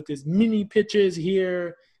 you know, with this mini pitches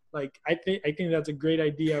here. Like I think that's a great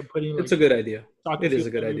idea. Putting like, it's a good idea. It is a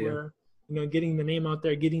good everywhere, idea. you know, getting the name out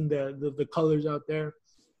there, getting the colors out there.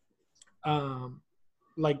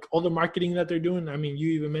 Like all the marketing that they're doing. I mean, you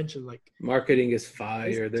even mentioned like marketing is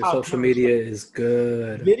fire. Their top social notch. meknow, is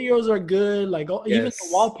good. Videos are good. Like even the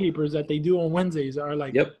wallpapers that they do on Wednesdays are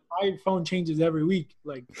like, my phone changes every week.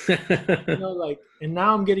 Like, you know, like, and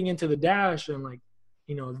now I'm getting into the dash and like,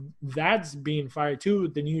 you know, that's being fired too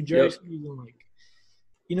with the new jerseys and like,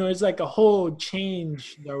 you know, it's like a whole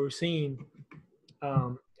change that we're seeing. I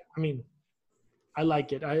mean, I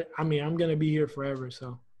like it. I mean, I'm gonna be here forever.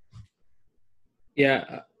 So.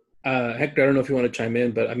 Yeah, Hector, I don't know if you want to chime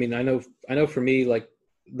in, but I mean, I know for me, like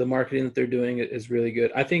the marketing that they're doing is really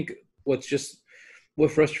good. I think what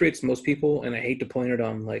frustrates most people, and I hate to point it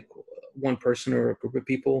on like one person or a group of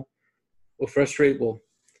people, I'm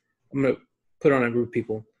going to put it on a group of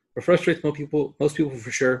people. What frustrates most people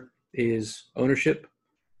for sure is ownership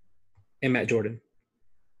and Matt Jordan.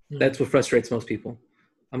 Mm-hmm. That's what frustrates most people.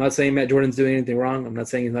 I'm not saying Matt Jordan's doing anything wrong. I'm not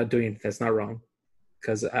saying he's not doing anything that's not wrong.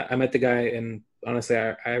 Because I met the guy, and honestly,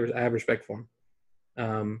 I have respect for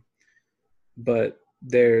him. But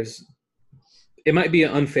it might be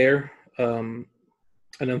an unfair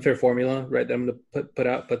formula, right, that I'm going to put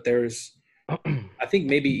out. But there's, I think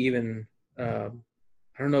maybe even, I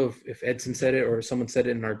don't know if Edson said it or someone said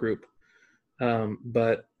it in our group.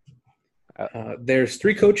 But there's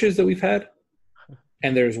 3 coaches that we've had,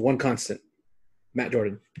 and there's one constant, Matt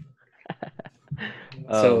Jordan.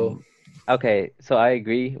 So. Okay, so I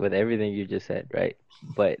agree with everything you just said, right?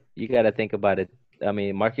 But you got to think about it. I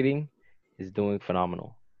mean, marketing is doing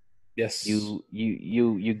phenomenal. Yes. You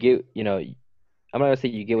get, you know, I'm not gonna say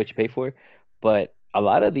you get what you pay for, but a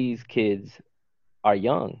lot of these kids are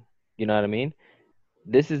young. You know what I mean?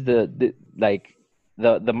 This is the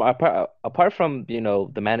apart from, you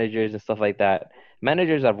know, the managers and stuff like that.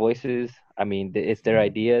 Managers are voices. I mean, it's their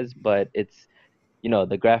ideas, but it's, you know,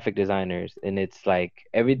 the graphic designers, and it's like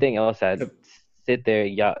everything else that sit there,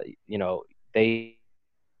 you know, they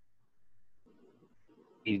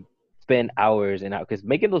spend hours and hours, because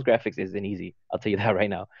making those graphics isn't easy. I'll tell you that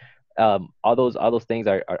right now. All those things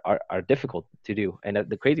are difficult to do, and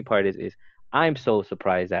the crazy part is I'm so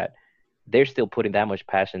surprised that they're still putting that much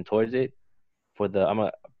passion towards it for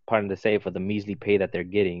the measly pay that they're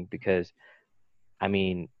getting. Because, I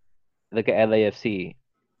mean, look at LAFC.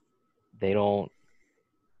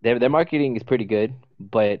 Their marketing is pretty good,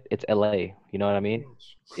 but it's LA. You know what I mean?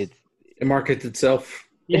 It markets itself.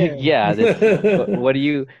 Yeah.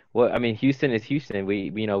 I mean, Houston is Houston. We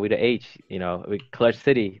the H. You know, we Clutch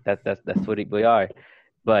City. That's what we are.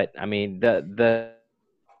 But I mean, the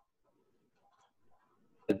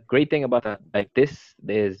great thing about this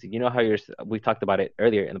is, you know how we talked about it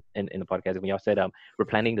earlier in the podcast when y'all said we're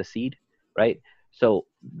planting the seed, right? So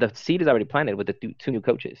the seed is already planted with the 2 new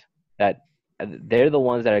coaches that. They're the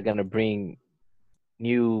ones that are going to bring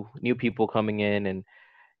new people coming in, and,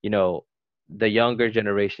 you know, the younger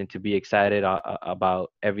generation to be excited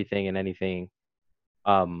about everything and anything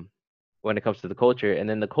when it comes to the culture. And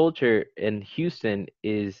then the culture in Houston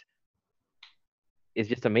is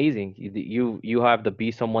just amazing. You have the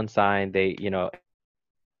Be Someone sign. They, you know,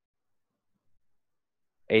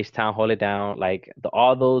 H-Town, hold it down, like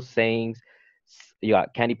all those sayings. You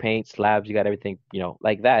got candy paint, slabs, you got everything, you know,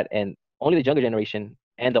 like that. And only the younger generation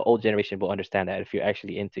and the old generation will understand that if you're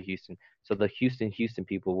actually into Houston. So the Houston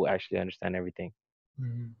people will actually understand everything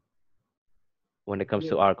when it comes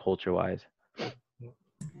to our culture-wise.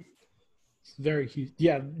 It's very huge.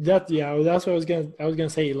 That's what I was gonna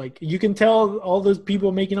say. Like, you can tell all those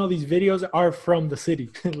people making all these videos are from the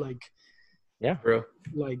city. Like, yeah, bro.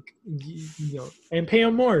 Like, you know, and pay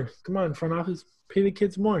them more. Come on, front office, pay the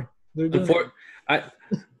kids more. They're doing I,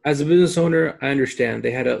 as a business owner, I understand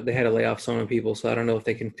they had to lay off so many people, so I don't know if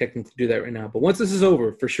they can technically do that right now. But once this is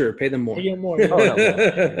over, for sure, pay them more. Pay them more. Yeah. Oh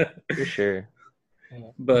no, for sure.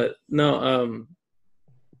 But no,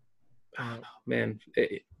 man.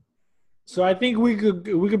 So I think we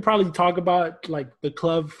could probably talk about like the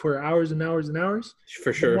club for hours and hours and hours.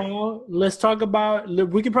 For sure. But now let's talk about.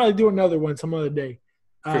 We could probably do another one some other day.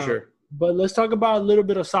 For sure. But let's talk about a little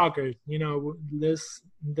bit of soccer. You know,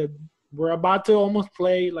 we're about to almost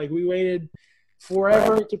play. Like we waited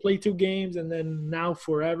forever to play 2 games, and then now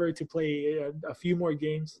forever to play a few more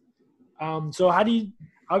games. So how do you?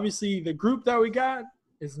 Obviously, the group that we got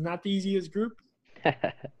is not the easiest group.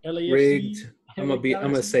 LAFC, rigged. I'm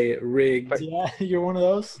gonna say it, rigged. Yeah, you're one of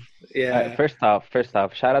those. Yeah. First off,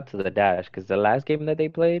 shout out to the Dash because the last game that they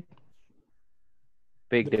played,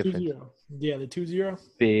 big difference. 2-0. Yeah, the 2-0.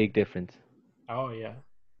 Big difference. Oh yeah.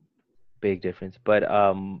 Big difference. But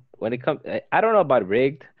when it comes, I don't know about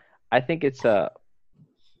rigged. I think it's I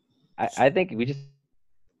think we just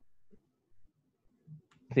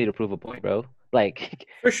need to prove a point, bro. Like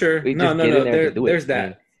for sure. No. There's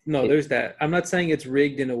that. No, there's that. I'm not saying it's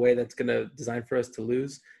rigged in a way that's gonna design for us to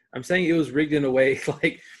lose. I'm saying it was rigged in a way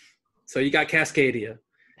like, so you got Cascadia,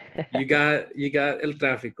 you got El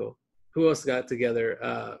Tráfico. Who else got together?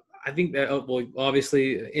 I think that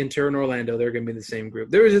obviously Inter and Orlando, they're gonna be in the same group.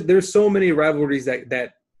 There's so many rivalries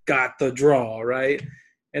that got the draw, right?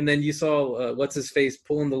 And then you saw what's his face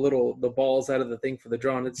pulling the balls out of the thing for the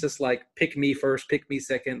draw, and it's just like pick me first, pick me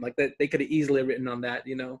second, like that. They could have easily written on that,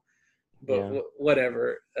 you know. But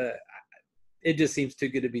whatever. It just seems too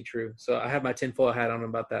good to be true. So I have my tinfoil hat on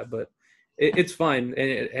about that, but it's fine.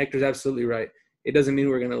 And Hector's absolutely right. It doesn't mean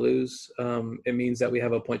we're going to lose. It means that we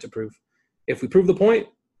have a point to prove. If we prove the point,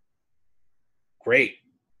 great.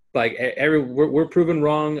 Like we're proven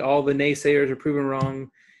wrong. All the naysayers are proven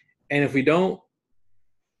wrong. And if we don't,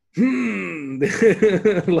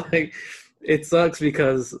 like it sucks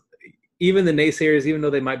because even the naysayers, even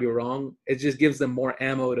though they might be wrong, it just gives them more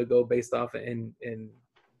ammo to go based off and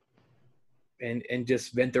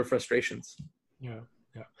just vent their frustrations. Yeah.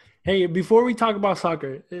 Hey, before we talk about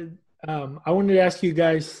soccer, I wanted to ask you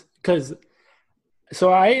guys because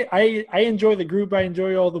I enjoy the group, I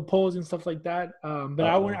enjoy all the polls and stuff like that. But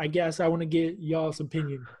I want to get y'all's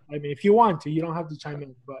opinion. I mean, if you want to, you don't have to chime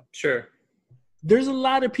in, but sure. There's a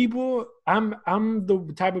lot of people. I'm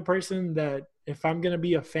the type of person that if I'm going to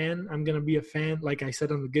be a fan, I'm going to be a fan, like I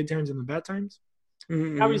said, on the good times and the bad times.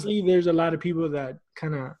 Mm-hmm. Obviously, there's a lot of people that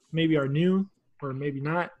kind of maybe are new or maybe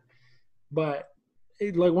not. But,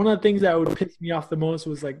 like, one of the things that would piss me off the most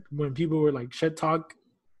was, like, when people were, like, shit talk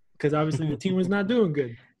because obviously the team was not doing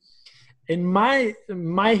good. In my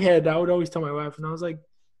head, I would always tell my wife, and I was like,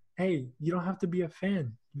 hey, you don't have to be a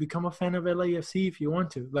fan. Become a fan of LAFC if you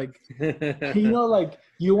want to. Like, you know, like,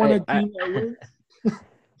 you want a team that wins.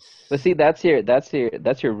 But see, that's your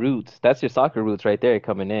roots. That's your soccer roots right there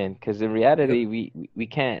coming in. Because in reality, we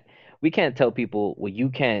can't tell people, well, you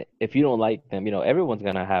can't, if you don't like them. You know, everyone's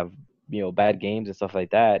gonna have, you know, bad games and stuff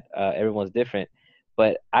like that. Everyone's different.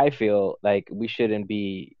 But I feel like we shouldn't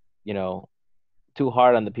be, you know, too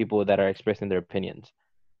hard on the people that are expressing their opinions.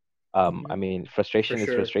 I mean, frustration is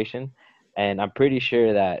frustration, and I'm pretty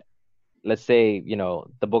sure that, let's say, you know,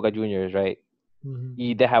 the Boca Juniors, right?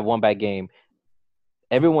 Mm-hmm. They have one bad game.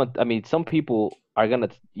 Everyone, I mean, some people are gonna,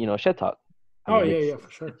 you know, shit talk. I mean,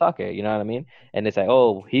 for sure. It's soccer, you know what I mean? And it's like,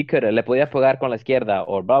 oh, he could le podía pegar con la izquierda,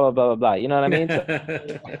 or blah blah blah blah blah. You know what I mean? So,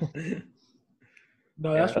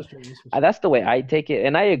 no, that's for sure. That's the way I take it,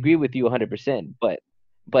 and I agree with you 100%. But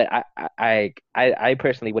I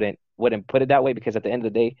personally wouldn't put it that way, because at the end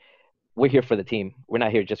of the day, we're here for the team. We're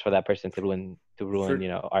not here just for that person to ruin you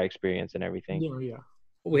know, our experience and everything. Yeah.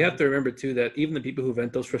 We have to remember too that even the people who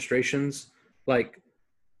vent those frustrations, like,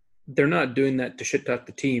 they're not doing that to shit talk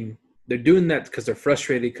the team. They're doing that because they're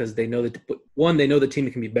frustrated, because they know that they know the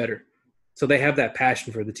team can be better, so they have that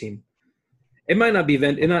passion for the team. It might not be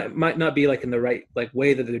might not be like in the right like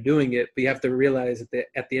way that they're doing it, but you have to realize that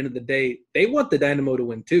at the end of the day, they want the Dynamo to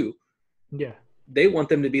win too. Yeah, they want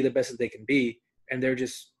them to be the best that they can be, and they're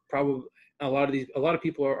just probably a lot of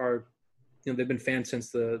people are you know, they've been fans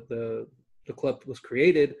since the club was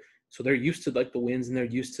created. So they're used to like the wins, and they're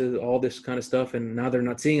used to all this kind of stuff. And now they're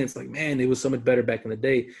not seeing it. It's like, man, it was so much better back in the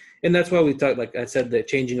day. And that's why we talked, like I said, the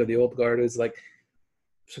changing of the old guard is like,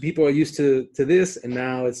 so people are used to this, and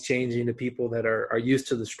now it's changing to people that are used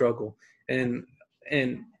to the struggle. And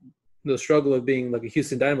the struggle of being like a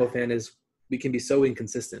Houston Dynamo fan is we can be so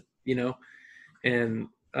inconsistent, you know? And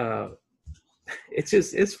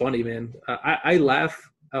it's funny, man. I laugh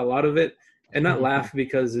a lot of it, and not laugh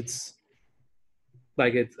because it's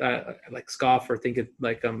like it's like scoff or think it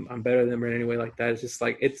like I'm better than them or in any way like that. It's just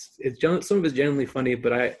like some of it's genuinely funny,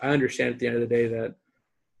 but I understand at the end of the day that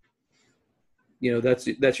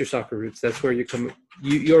that's your soccer roots. That's where you come.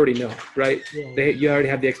 You already know, right? Yeah. You already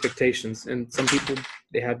have the expectations, and some people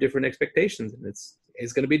they have different expectations, and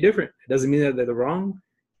it's going to be different. It doesn't mean that they're wrong.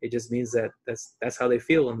 It just means that that's how they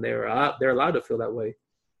feel, and they're allowed to feel that way.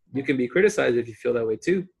 You can be criticized if you feel that way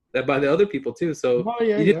too, that by the other people too. So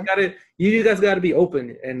you guys got to be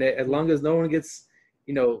open, and as long as no one gets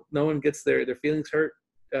their feelings hurt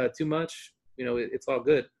too much, it's all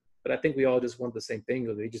good. But I think we all just want the same thing.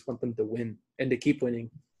 We just want them to win and to keep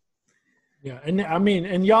winning. Yeah, and I mean,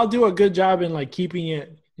 and y'all do a good job in like keeping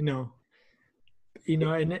it, and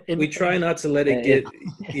we try not to let it get.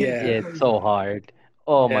 Yeah, it's so hard.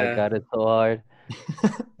 Oh my God, it's so hard.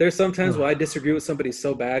 There's sometimes where I disagree with somebody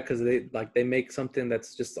so bad because they make something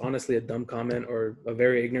that's just honestly a dumb comment or a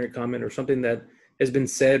very ignorant comment or something that has been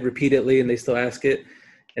said repeatedly and they still ask it,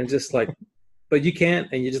 and just like. But you can't,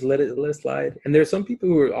 and you just let it slide. And there's some people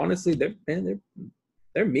who are honestly, they're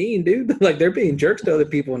mean, dude. Like they're being jerks to other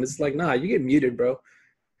people, and it's like, nah, you get muted, bro.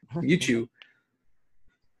 You chew.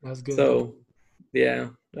 That's good. So, yeah,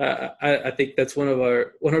 I think that's one of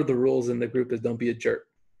the rules in the group is don't be a jerk.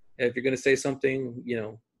 And if you're gonna say something,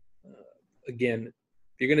 again,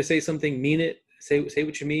 if you're gonna say something, mean it. Say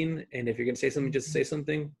what you mean, and if you're gonna say something, just say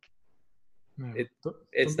something. Yeah.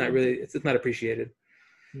 It's not appreciated.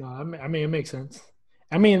 No, I mean, it makes sense.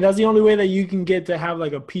 I mean, that's the only way that you can get to have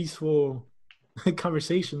like a peaceful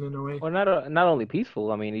conversation in a way. Well, not only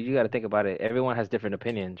peaceful. I mean, you got to think about it. Everyone has different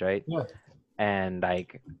opinions, right? Yeah. And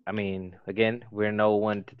like, I mean, again, we're no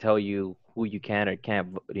one to tell you who you can or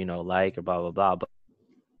can't, like or blah blah blah.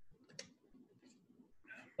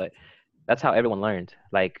 But that's how everyone learns.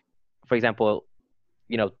 Like, for example,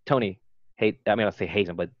 Tony I'll say hates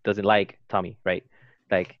him, but doesn't like Tommy, right?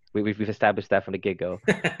 Like we've established that from the get-go.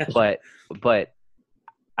 but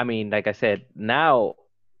I mean, like I said, now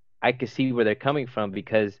I can see where they're coming from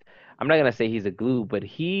because I'm not gonna say he's a glue, but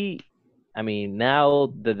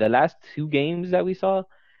now the last 2 games that we saw,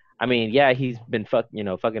 I mean, yeah, he's been fucking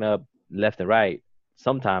up left and right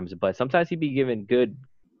sometimes, but sometimes he'd be giving good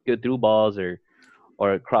through balls or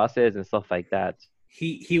crosses and stuff like that.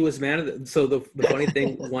 He was so the funny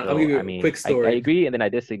thing. I'll give you a quick story. I agree, and then I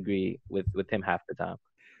disagree with him half the time.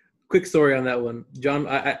 Quick story on that one, John.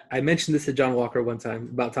 I mentioned this to John Walker one time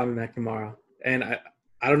about Tommy McNamara, and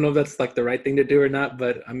I don't know if that's like the right thing to do or not,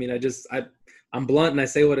 but I mean, I'm blunt and I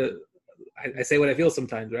say what I feel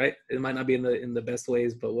sometimes, right? It might not be in the best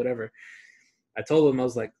ways, but whatever. I told him I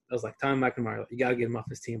was like Tommy McNamara, you gotta get him off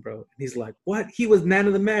his team, bro. And he's like, what? He was man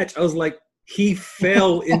of the match. I was like. He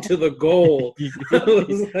fell into the goal. I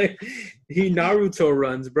was like, he Naruto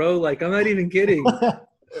runs, bro. Like, I'm not even kidding.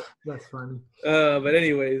 That's funny. But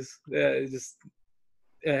anyways, Hector's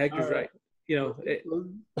right.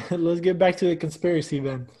 Let's get back to the conspiracy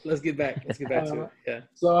then. Let's get back to it. Yeah.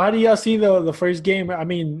 So how do y'all see the first game? I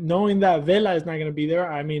mean, knowing that Vela is not going to be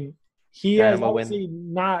there, I mean, he has obviously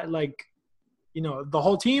not like, the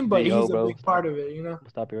whole team, but he's a big part of it,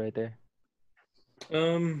 Stop you right there.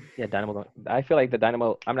 Yeah, Dynamo. I feel like the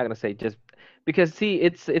Dynamo. I'm not gonna say just because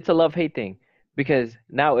it's a love-hate thing. Because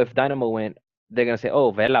now if Dynamo went, they're gonna say,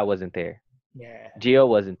 "Oh, Vela wasn't there. Yeah, Gio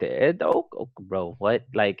wasn't there." Bro, what?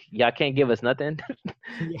 Like, y'all can't give us nothing.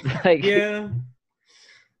 Yeah.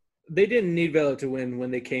 They didn't need Vela to win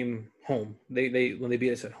when they came home. When they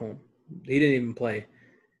beat us at home, he didn't even play.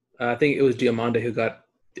 I think it was Diamande who got.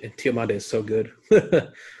 Diamande is so good,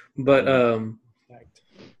 but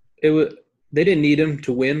it was. They didn't need him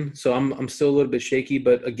to win, so I'm still a little bit shaky.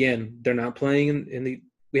 But again, they're not playing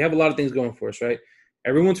we have a lot of things going for us, right?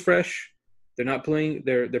 Everyone's fresh. They're not playing.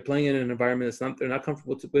 They're playing in an environment they're not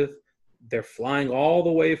comfortable with. They're flying all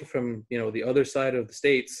the way from the other side of the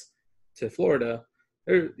states to Florida.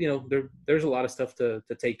 There's a lot of stuff to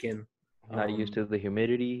take in. Not used to the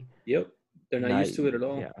humidity. Yep, they're not used to it at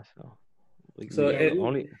all. Yeah,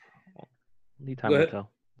 only time to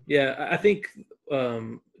tell. Yeah, I think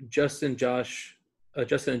Justin and Josh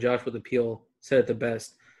with Appeal said it the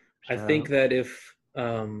best. I think that if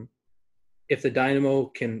the Dynamo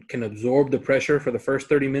can absorb the pressure for the first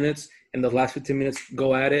 30 minutes and the last 15 minutes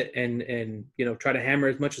go at it and try to hammer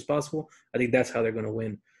as much as possible, I think that's how they're going to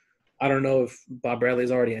win. I don't know if Bob Bradley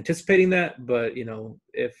is already anticipating that, but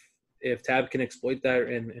if Tab can exploit that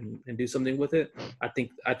and do something with it, I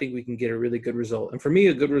think we can get a really good result. And for me,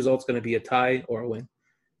 a good result is going to be a tie or a win.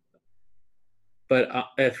 But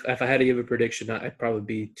if I had to give a prediction, I'd probably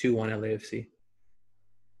be 2-1 LAFC.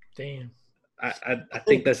 Damn. I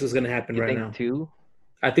think that's what's going to happen right now. 2?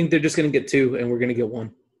 I think they're just going to get 2, and we're going to get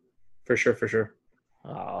 1. For sure.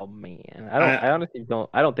 Oh man, I, I honestly don't.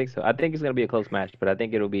 I don't think so. I think it's gonna be a close match, but I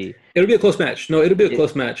think it'll be it'll be a close match. No, it'll be a it.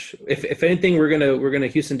 close match. If anything, we're gonna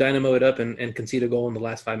Houston Dynamo it up and concede a goal in the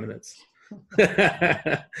last 5 minutes.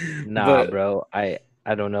 Nah, But bro. I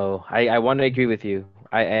don't know. I want to agree with you.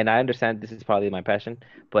 I understand this is probably my passion,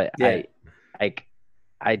 but yeah, I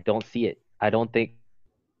I don't see it. I don't think.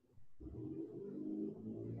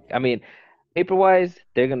 I mean, paper wise,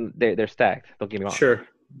 they're stacked. Don't get me wrong, sure.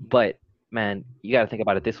 but man, you got to think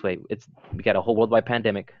about it this way. It's we got a whole worldwide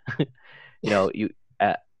pandemic. You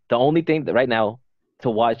uh, the only thing that right now to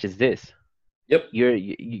watch is this. Yep,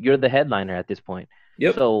 You're the headliner at this point.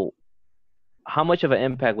 yep. So how much of an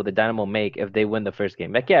impact would the Dynamo make if they win the first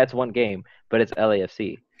game? Like, yeah, it's one game, but it's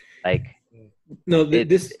LAFC. Like, No,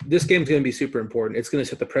 it's this game's going to be super important. It's going to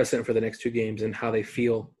set the precedent for the next two games and how they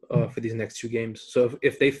feel for these next two games. So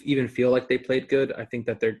if they even feel like they played good, I think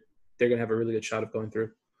that they're going to have a really good shot of going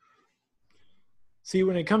through. See,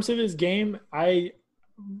 when it comes to this game, I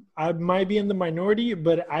might be in the minority,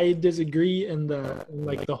 but I disagree in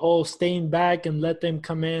the whole staying back and let them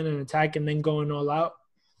come in and attack and then going all out.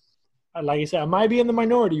 Like I said, I might be in the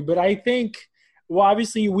minority, but I think, well,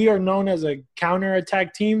 obviously we are known as a counter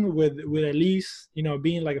attack team with at least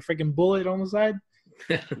being like a freaking bullet on the side.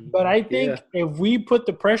 But I Yeah, think if we put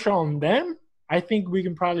the pressure on them, I think we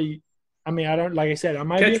can probably. I mean, I don't like I said, I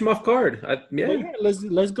might catch be, them off guard. but Yeah, yeah,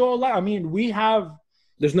 let's go a lot. I mean,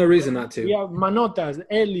 there's no reason not we to. have Manotas,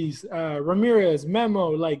 Ellis, Ramirez, Memo.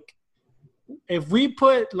 Like if we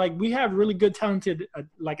put like we have really good talented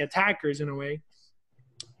like attackers in a way.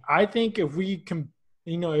 I think if we can,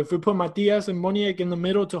 if we put Matias and Moniak in the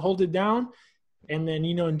middle to hold it down, and then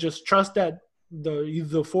and just trust that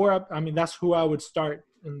the four up. I mean, that's who I would start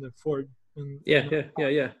in the four. Yeah, yeah, yeah,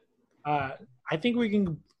 yeah. I think we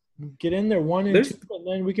can get in there one and There's two, and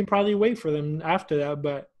then we can probably wait for them after that.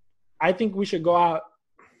 But I think we should go out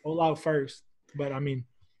all out first. But I mean,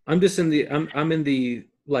 I'm in the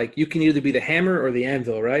like you can either be the hammer or the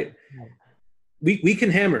anvil, right? We can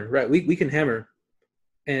hammer, right? We can hammer,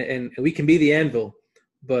 and we can be the anvil,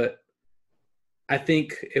 but I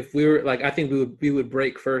think if we were like I think we would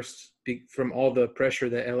break first from all the pressure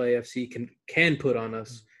that LAFC can put on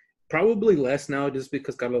us. Probably less now just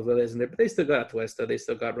because Carlos Vela isn't there, but they still got Atuesta, they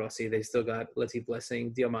still got Rossi, they still got Letty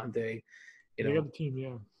Blessing, Diamante. You they know, got the team,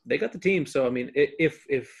 yeah. they got the team. So I mean, if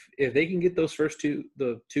they can get those first two,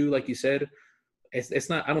 the two like you said, it's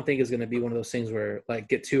not. I don't think it's going to be one of those things where like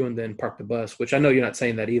get two and then park the bus. Which I know you're not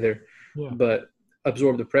saying that either, Yeah. but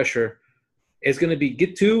absorb the pressure. It's going to be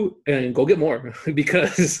get two and go get more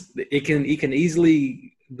because it can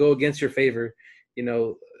easily go against your favor. You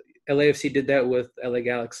know, LAFC did that with LA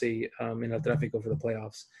Galaxy in El Tráfico for the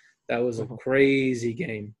playoffs. That was a crazy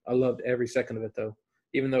game. I loved every second of it though,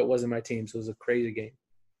 even though it wasn't my team. So it was a crazy game.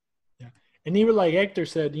 Yeah. And even like Hector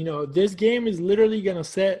said, this game is literally gonna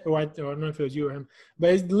set, or I don't know if it was you or him,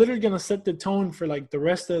 but it's literally gonna set the tone for like the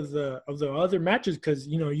rest of the other matches because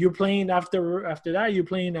you're playing after that you're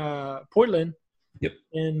playing Portland, Yep.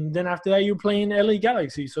 and then after that you're playing LA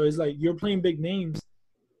Galaxy. So it's like you're playing big names,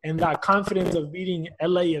 and that confidence of beating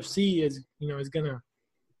LAFC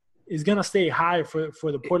is gonna stay high for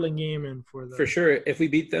the Portland game and for the For sure, if we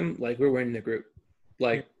beat them, like we're winning the group.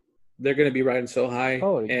 Like they're going to be riding so high,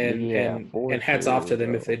 oh and yeah, and for and hats off sure, to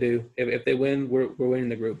them if bro. they do. If they win, we're winning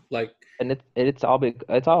the group. Like, And it's all big.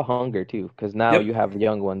 It's all hunger too, because now yep, you have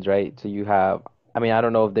young ones, right? So you have. I mean, I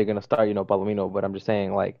don't know if they're gonna start, Palomino, but I'm just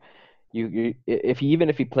saying, like, even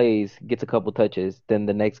if he plays, gets a couple touches, then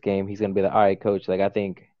the next game he's gonna be like, all right, coach, like I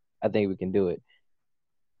think we can do it.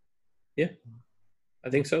 yeah, I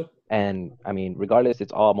think so. And I mean, regardless,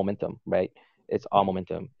 it's all momentum, right? It's all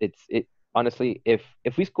momentum. It honestly, if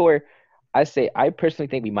we score, I personally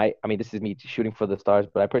think we might. I mean, this is me shooting for the stars,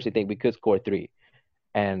 but I personally think we could score three,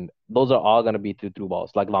 and those are all gonna be through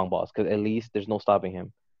balls, like long balls, because at least there's no stopping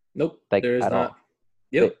him, Nope, like there is at not. all.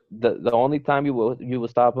 Yep, The only time you will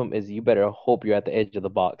stop him is you better hope you're at the edge of the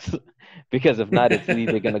box, because if not, it's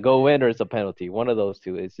either gonna go in or it's a penalty. One of those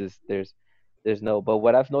two. It's just there's no. But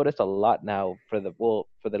what I've noticed a lot now for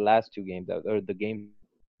the last two games or the games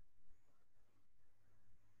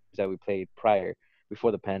that we played prior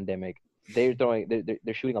before the pandemic, they're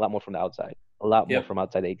shooting a lot more from the outside, a lot more yep. from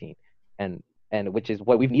outside the 18, and which is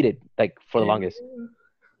what we've needed like for the yeah, longest.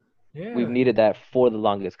 We've yeah. needed that for the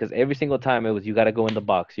longest because every single time it was you got to go in the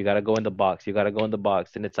box, you got to go in the box, you got to go in the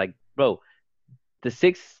box, and it's like, bro, the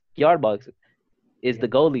 6 yard box is the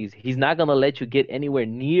goalie's. He's not gonna let you get anywhere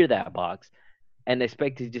near that box and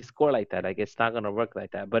expect to just score like that. Like it's not gonna work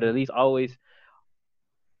like that. But at least always,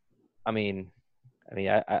 I mean,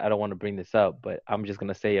 I don't want to bring this up, but I'm just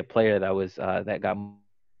gonna say a player that was that got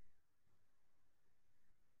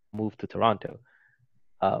moved to Toronto.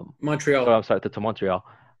 Montreal. Or I'm sorry, to Montreal.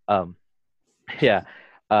 Um, yeah.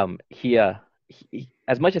 He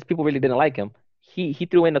as much as people really didn't like him, he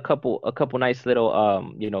threw in a couple nice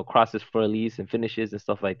little crosses for release and finishes and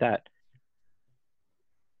stuff like that.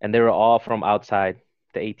 And they were all from outside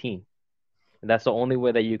the 18. And that's the only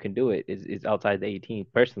way that you can do it is outside the 18.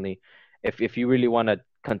 Personally, if you really want to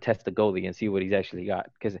contest the goalie and see what he's actually got,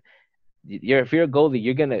 because if you're a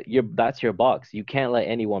goalie, that's your box. You can't let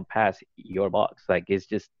anyone pass your box. Like it's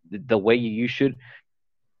just the way you should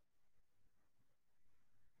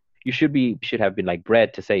have been like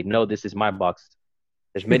bred to say, no, this is my box.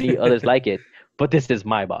 There's many others like it, but this is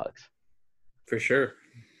my box. For sure.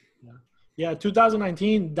 Yeah,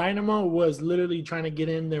 2019, Dynamo was literally trying to get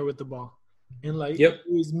in there with the ball. And, like, Yep.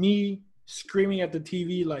 It was me screaming at the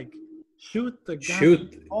TV, like, shoot the guy.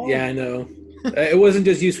 Shoot. Yeah, I know. It wasn't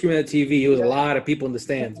just you screaming at the TV. It was a lot of people in the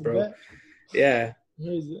stands, bro. Yeah.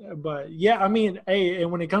 But, yeah, I mean, hey,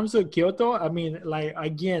 and when it comes to Kyoto, I mean, like,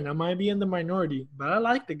 again, I might be in the minority, but I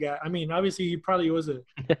like the guy. I mean, obviously, he probably was a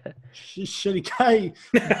shitty guy.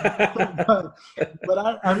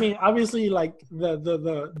 but I mean, obviously, like,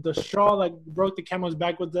 the straw that broke the camel's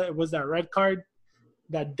back was that red card,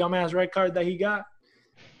 that dumbass red card that he got,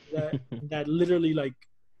 that literally, like,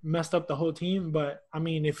 messed up the whole team. But, I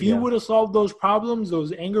mean, if he would have solved those problems,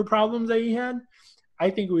 those anger problems that he had, I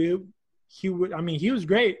think he would. I mean, he was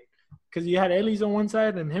great because you had Ellis on one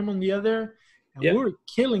side and him on the other, and we were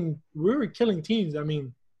killing teams. I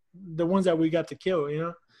mean, the ones that we got to kill, you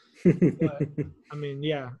know. But, I mean,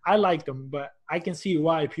 yeah, I liked him, but I can see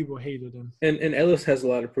why people hated him. And Ellis has a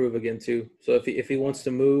lot to prove again too. So if he wants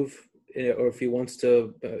to move, or if he wants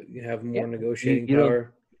to have more negotiating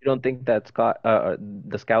power, you don't think that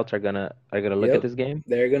the scouts are gonna look at this game?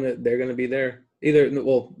 They're gonna be there. Either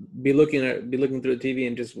be looking through the TV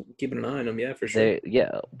and just keeping an eye on them. Yeah, for sure.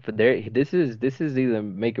 This is either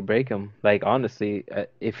make or break him. Like honestly,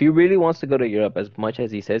 if he really wants to go to Europe as much as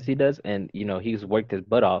he says he does, and he's worked his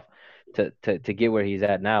butt off to get where he's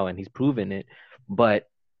at now, and he's proven it. But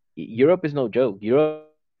Europe is no joke. Europe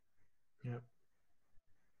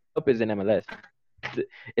is in MLS.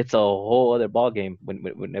 It's a whole other ball game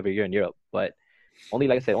whenever you're in Europe. But only,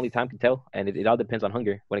 like I said, only time can tell, and it all depends on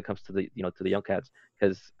hunger when it comes to the young cats.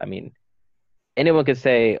 Because I mean, anyone can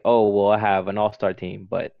say, "Oh, well, I have an all-star team,"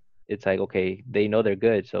 but it's like, okay, they know they're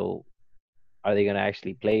good, so are they gonna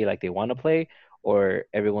actually play like they want to play, or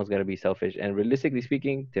everyone's gonna be selfish? And realistically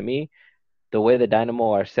speaking, to me, the way the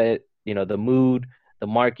Dynamo are set, the mood, the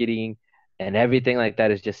marketing, and everything like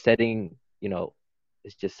that is just setting,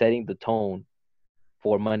 it's just setting the tone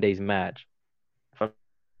for Monday's match.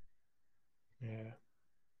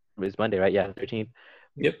 It's Monday, right? Yeah, 13th.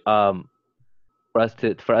 Yep. For us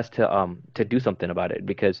to do something about it,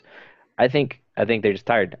 because I think they're just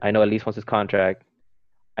tired. I know Elise wants his contract.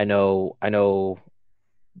 I know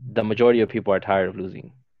the majority of people are tired of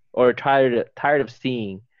losing, or tired of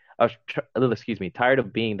seeing. Tired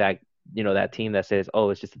of being that that team that says,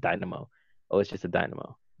 "Oh, it's just a Dynamo. Oh, it's just a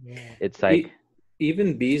Dynamo." Yeah. It's like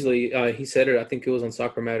even Beasley. He said it. I think it was on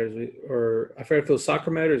Soccer Matters, or I forget if it was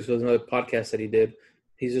Soccer Matters. It was another podcast that he did.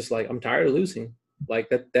 He's just like, I'm tired of losing. Like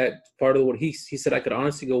that part of what he said, I could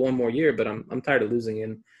honestly go one more year, but I'm tired of losing.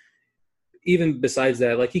 And even besides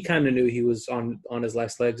that, like he kind of knew he was on his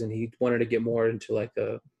last legs, and he wanted to get more into like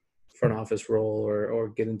a front office role or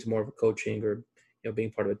get into more of a coaching or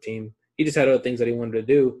being part of a team. He just had other things that he wanted to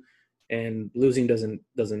do, and losing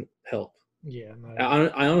doesn't help. Yeah,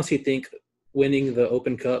 I honestly think winning the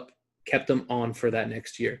Open Cup kept him on for that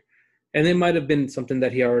next year. And it might have been something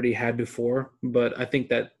that he already had before, but I think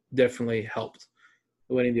that definitely helped.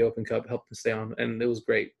 Winning the Open Cup helped him stay on, and it was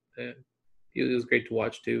great. It was great to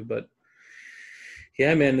watch too. But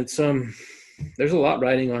yeah, man, it's there's a lot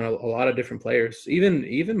riding on a lot of different players,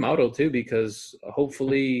 even Mauro too, because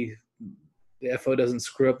hopefully the FO doesn't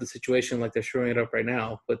screw up the situation like they're screwing it up right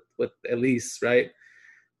now with Elise, right?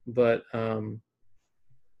 But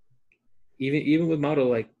even with Mauro,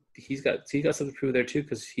 like he's got something to prove there too,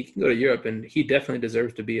 because he can go to Europe, and he definitely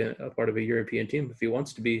deserves to be a part of a European team if he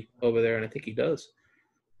wants to be over there, and I think he does.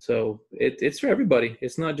 So it's for everybody.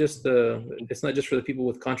 It's not just for the people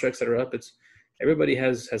with contracts that are up. It's everybody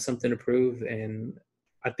has something to prove, and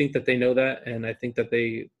I think that they know that, and I think that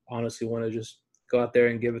they honestly want to just go out there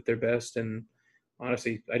and give it their best. And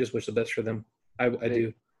honestly, I just wish the best for them. I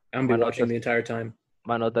do. I'm gonna be watching the entire time.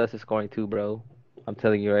 Manotas is scoring too, bro. I'm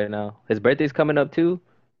telling you right now. His birthday's coming up too.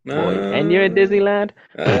 Boy, and you're in Disneyland.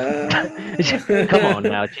 Come on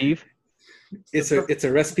now, Chief. It's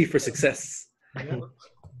a recipe for success. Yeah.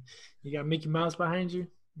 You got Mickey Mouse behind you.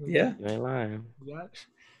 Yeah, you ain't lying.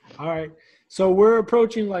 All right. So we're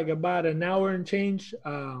approaching like about an hour and change.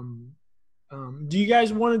 Do you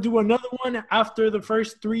guys want to do another one after the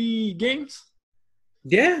first 3 games?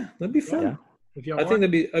 Yeah, that'd be fun. Yeah. If y'all I want.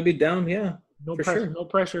 think I'd be down. Yeah, No for pressure, sure. no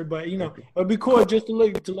pressure. But it'd be cool just to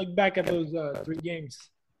look back at those 3 games.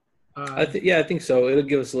 I think so. It'll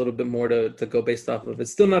give us a little bit more to go based off of.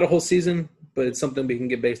 It's still not a whole season, but it's something we can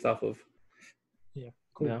get based off of. Yeah,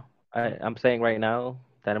 cool. Yeah. I'm saying right now,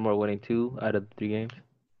 Dynamo are winning 2 out of the 3 games.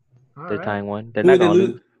 All They're right. tying 1. They're Who are not they gonna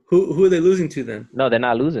lose. Who are they losing to then? No, they're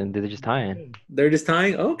not losing. They're just tying. They're just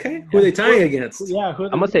tying. Okay, who are they tying against? Yeah,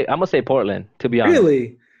 I'm gonna say Portland. To be honest.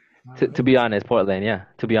 Really? To be honest, Portland. Yeah.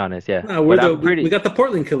 To be honest, yeah. No, But we got the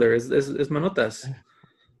Portland killer. Is Manotas?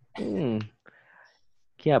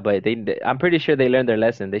 Yeah, but I'm pretty sure they learned their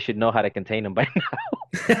lesson. They should know how to contain them by now.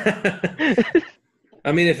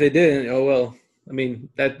 I mean, if they didn't, oh well. I mean,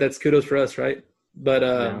 that's kudos for us, right? But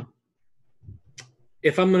Yeah.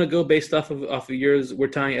 if I'm gonna go based off of yours, we're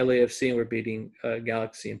tying LAFC and we're beating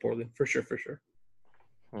Galaxy in Portland for sure.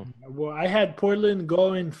 Well, I had Portland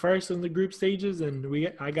going first in the group stages, and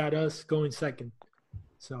I got us going second.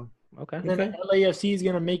 So Okay. and then LAFC is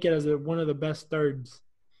gonna make it as one of the best thirds,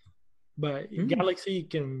 but Galaxy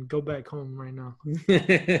can go back home right now.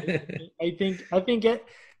 I think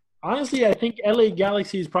honestly, I think LA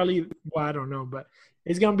Galaxy is probably, well, I don't know, but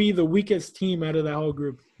it's gonna be the weakest team out of that whole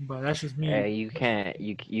group. But that's just me. Hey, you can't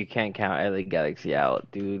count LA Galaxy out,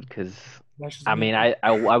 dude. Because That's just I me. mean,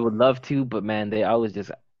 I would love to, but man, they always just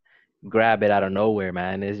grab it out of nowhere,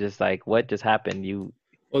 man. It's just like, what just happened?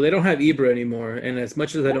 Well, they don't have Ibra anymore, and as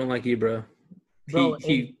much as I don't like Ibra, Bro,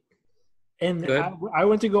 and Go ahead. I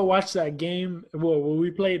went to go watch that game. Well, when we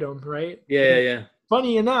played them, right? yeah.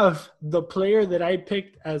 Funny enough, the player that I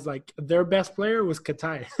picked as like their best player was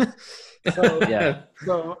Katai. So Yeah.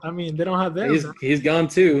 So I mean, they don't have them. He's gone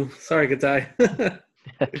too. Sorry, Katai.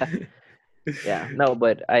 Yeah, no,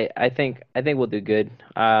 but I think we'll do good.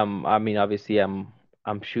 I mean, obviously, I'm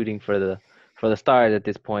shooting for the stars at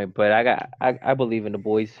this point, but I believe in the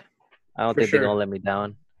boys. I don't For think sure. they're gonna let me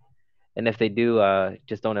down. And if they do,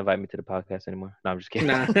 just don't invite me to the podcast anymore. No, I'm just kidding.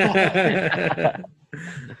 Nah.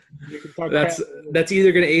 You can talk crap. That's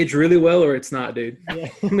either gonna age really well or it's not, dude. Yeah.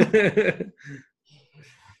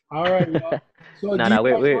 All right, y'all. So No, do no,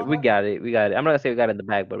 you guys we wanna- got it. I'm not gonna say we got it in the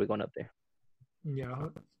bag, but we're going up there. Yeah,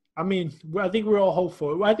 I mean, I think we're all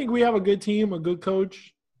hopeful. I think we have a good team, a good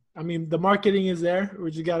coach. I mean, the marketing is there.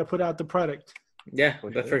 We just got to put out the product. Yeah,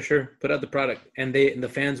 that's for sure. Put out the product, and the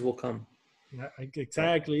fans will come. Yeah,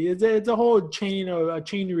 exactly. It's a whole chain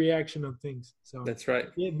reaction of things. So That's right.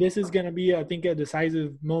 this is gonna be, I think, a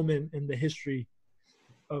decisive moment in the history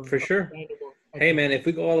of For sure. Dynamo. Hey, man, if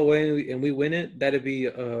we go all the way and we win it, that'd be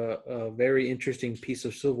a very interesting piece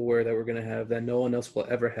of silverware that we're gonna have that no one else will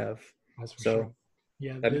ever have. That's for So sure.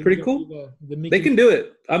 Yeah, that'd be this pretty is gonna cool. be the they Mickey can do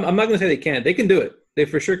it. I'm not gonna say they can't. They can do it. They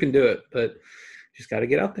for sure can do it. But just got to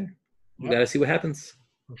get out there. We Yep. got to see what happens.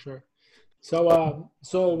 For sure. So,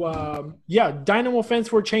 yeah, Dynamo Fans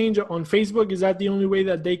for Change on Facebook. Is that the only way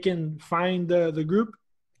that they can find the group?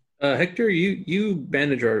 Hector, you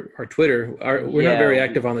manage our Twitter. We're not Yeah. very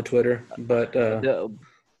active on the Twitter, but The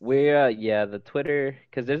Twitter,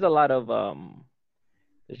 because there's just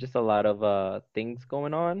a lot of things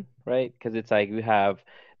going on, right? Because it's like you have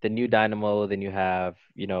the new Dynamo, then you have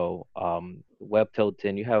Web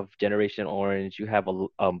Tilton, you have Generation Orange, you have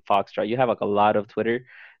Foxtrot, you have like a lot of Twitter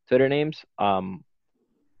names.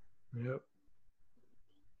 Yep.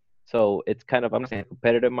 So it's kind of, I'm not saying a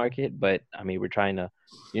competitive market, but I mean we're trying to,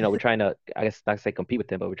 I guess not say compete with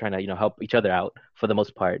them, but we're trying to help each other out for the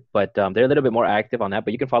most part. But they're a little bit more active on that.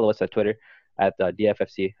 But you can follow us at Twitter at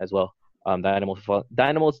DFFC as well. Dynamos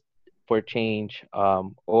for Change,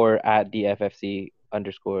 or at DFFC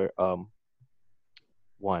 _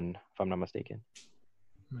 1, if I'm not mistaken.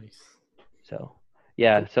 Nice. So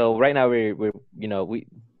yeah, so right now we're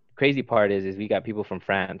crazy part is we got people from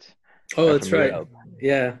France. oh, or that's from right. Europe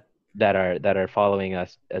Yeah, that are following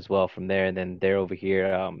us as well from there, and then they're over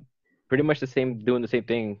here pretty much doing the same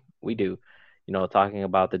thing we do, talking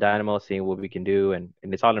about the Dynamo, seeing what we can do, and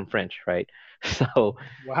it's all in French, right? So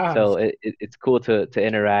Wow. so it's cool to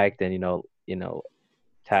interact and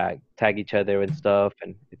tag each other and stuff,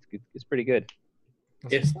 and it's pretty good.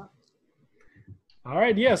 That's Yes. what's up. All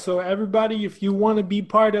right, yeah. So everybody, if you want to be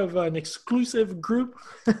part of an exclusive group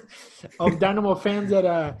of Dynamo fans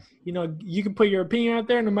that you can put your opinion out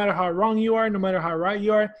there, no matter how wrong you are, no matter how right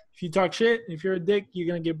you are. If you talk shit, if you're a dick, you're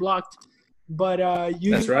gonna get blocked. But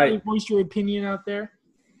you That's can right. voice your opinion out there.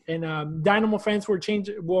 And Dynamo Fans for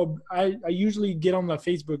Change. Well, I usually get on the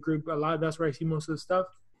Facebook group a lot. That's where I see most of the stuff.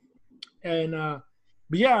 And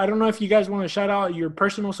But yeah, I don't know if you guys want to shout out your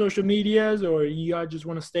personal social medias or you guys just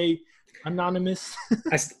want to stay anonymous.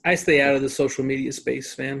 I stay out of the social media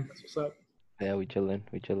space, man. What's up? Yeah, we chilling.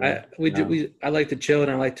 We chilling. I like to chill,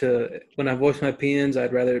 and I like to, when I voice my opinions,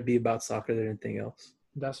 I'd rather it be about soccer than anything else.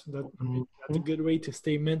 That's a good way to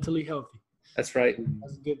stay mentally healthy. That's right.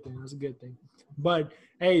 That's a good thing. That's a good thing. But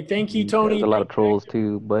hey, thank you, Tony. There's a lot of trolls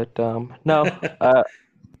too, but no.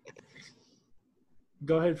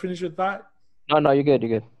 Go ahead, finish your thought. No, you're good.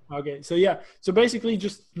 You're good. Okay, so yeah, so basically,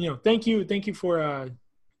 just thank you for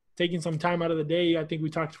taking some time out of the day. I think we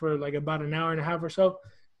talked for like about an hour and a half or so.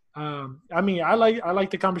 I mean, I like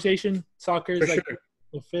the conversation. Soccer is For like, sure.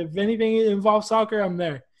 if anything involves soccer, I'm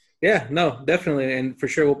there. Yeah, no, definitely. And for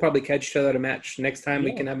sure, we'll probably catch each other at a match. Next time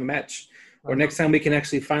we Yeah. can have a match. Or next time we can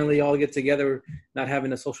actually finally all get together, not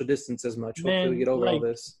having a social distance as much. Hopefully we get over all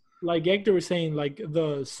this. Like Hector was saying, like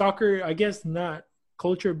the soccer, I guess not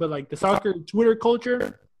culture, but like the soccer Twitter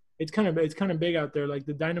culture, it's kind of big out there. Like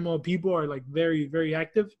the Dynamo people are like very, very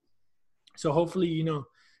active. So hopefully,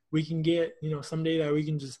 we can get, someday that we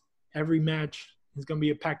can just every match is gonna be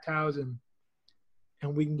a packed house and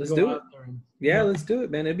we can Let's go do out it. there and Yeah, let's do it,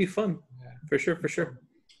 man. It'd be fun. Yeah. For sure.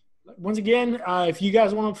 Once again, if you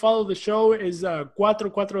guys want to follow the show, is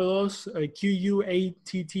 442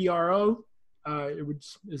 QUATTRO,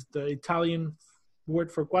 which is the Italian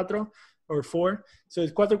word for cuatro or four. So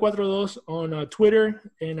it's 442 on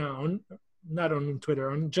Twitter and not on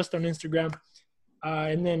Twitter, just on Instagram.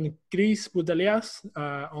 And then Chris Butalias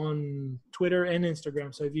on Twitter and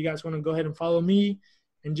Instagram. So if you guys want to go ahead and follow me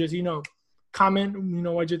and just, comment,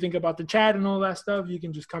 what you think about the chat and all that stuff, you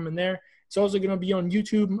can just comment there. It's also going to be on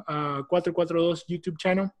YouTube, 442 YouTube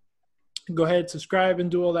channel. Go ahead, subscribe, and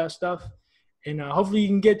do all that stuff. And hopefully you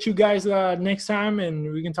can get you guys next time,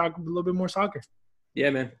 and we can talk a little bit more soccer.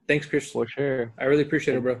 Yeah, man. Thanks, Chris. For sure. I really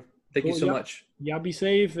appreciate it, bro. Thank you so much. Y'all be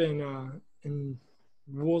safe, and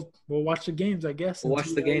we'll watch the games, I guess. We'll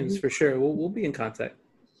watch the games for sure. We'll be in contact.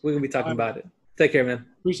 We're going to be talking about it. Take care, man.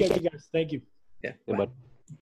 Appreciate you guys. Thank you. Yeah. Goodbye.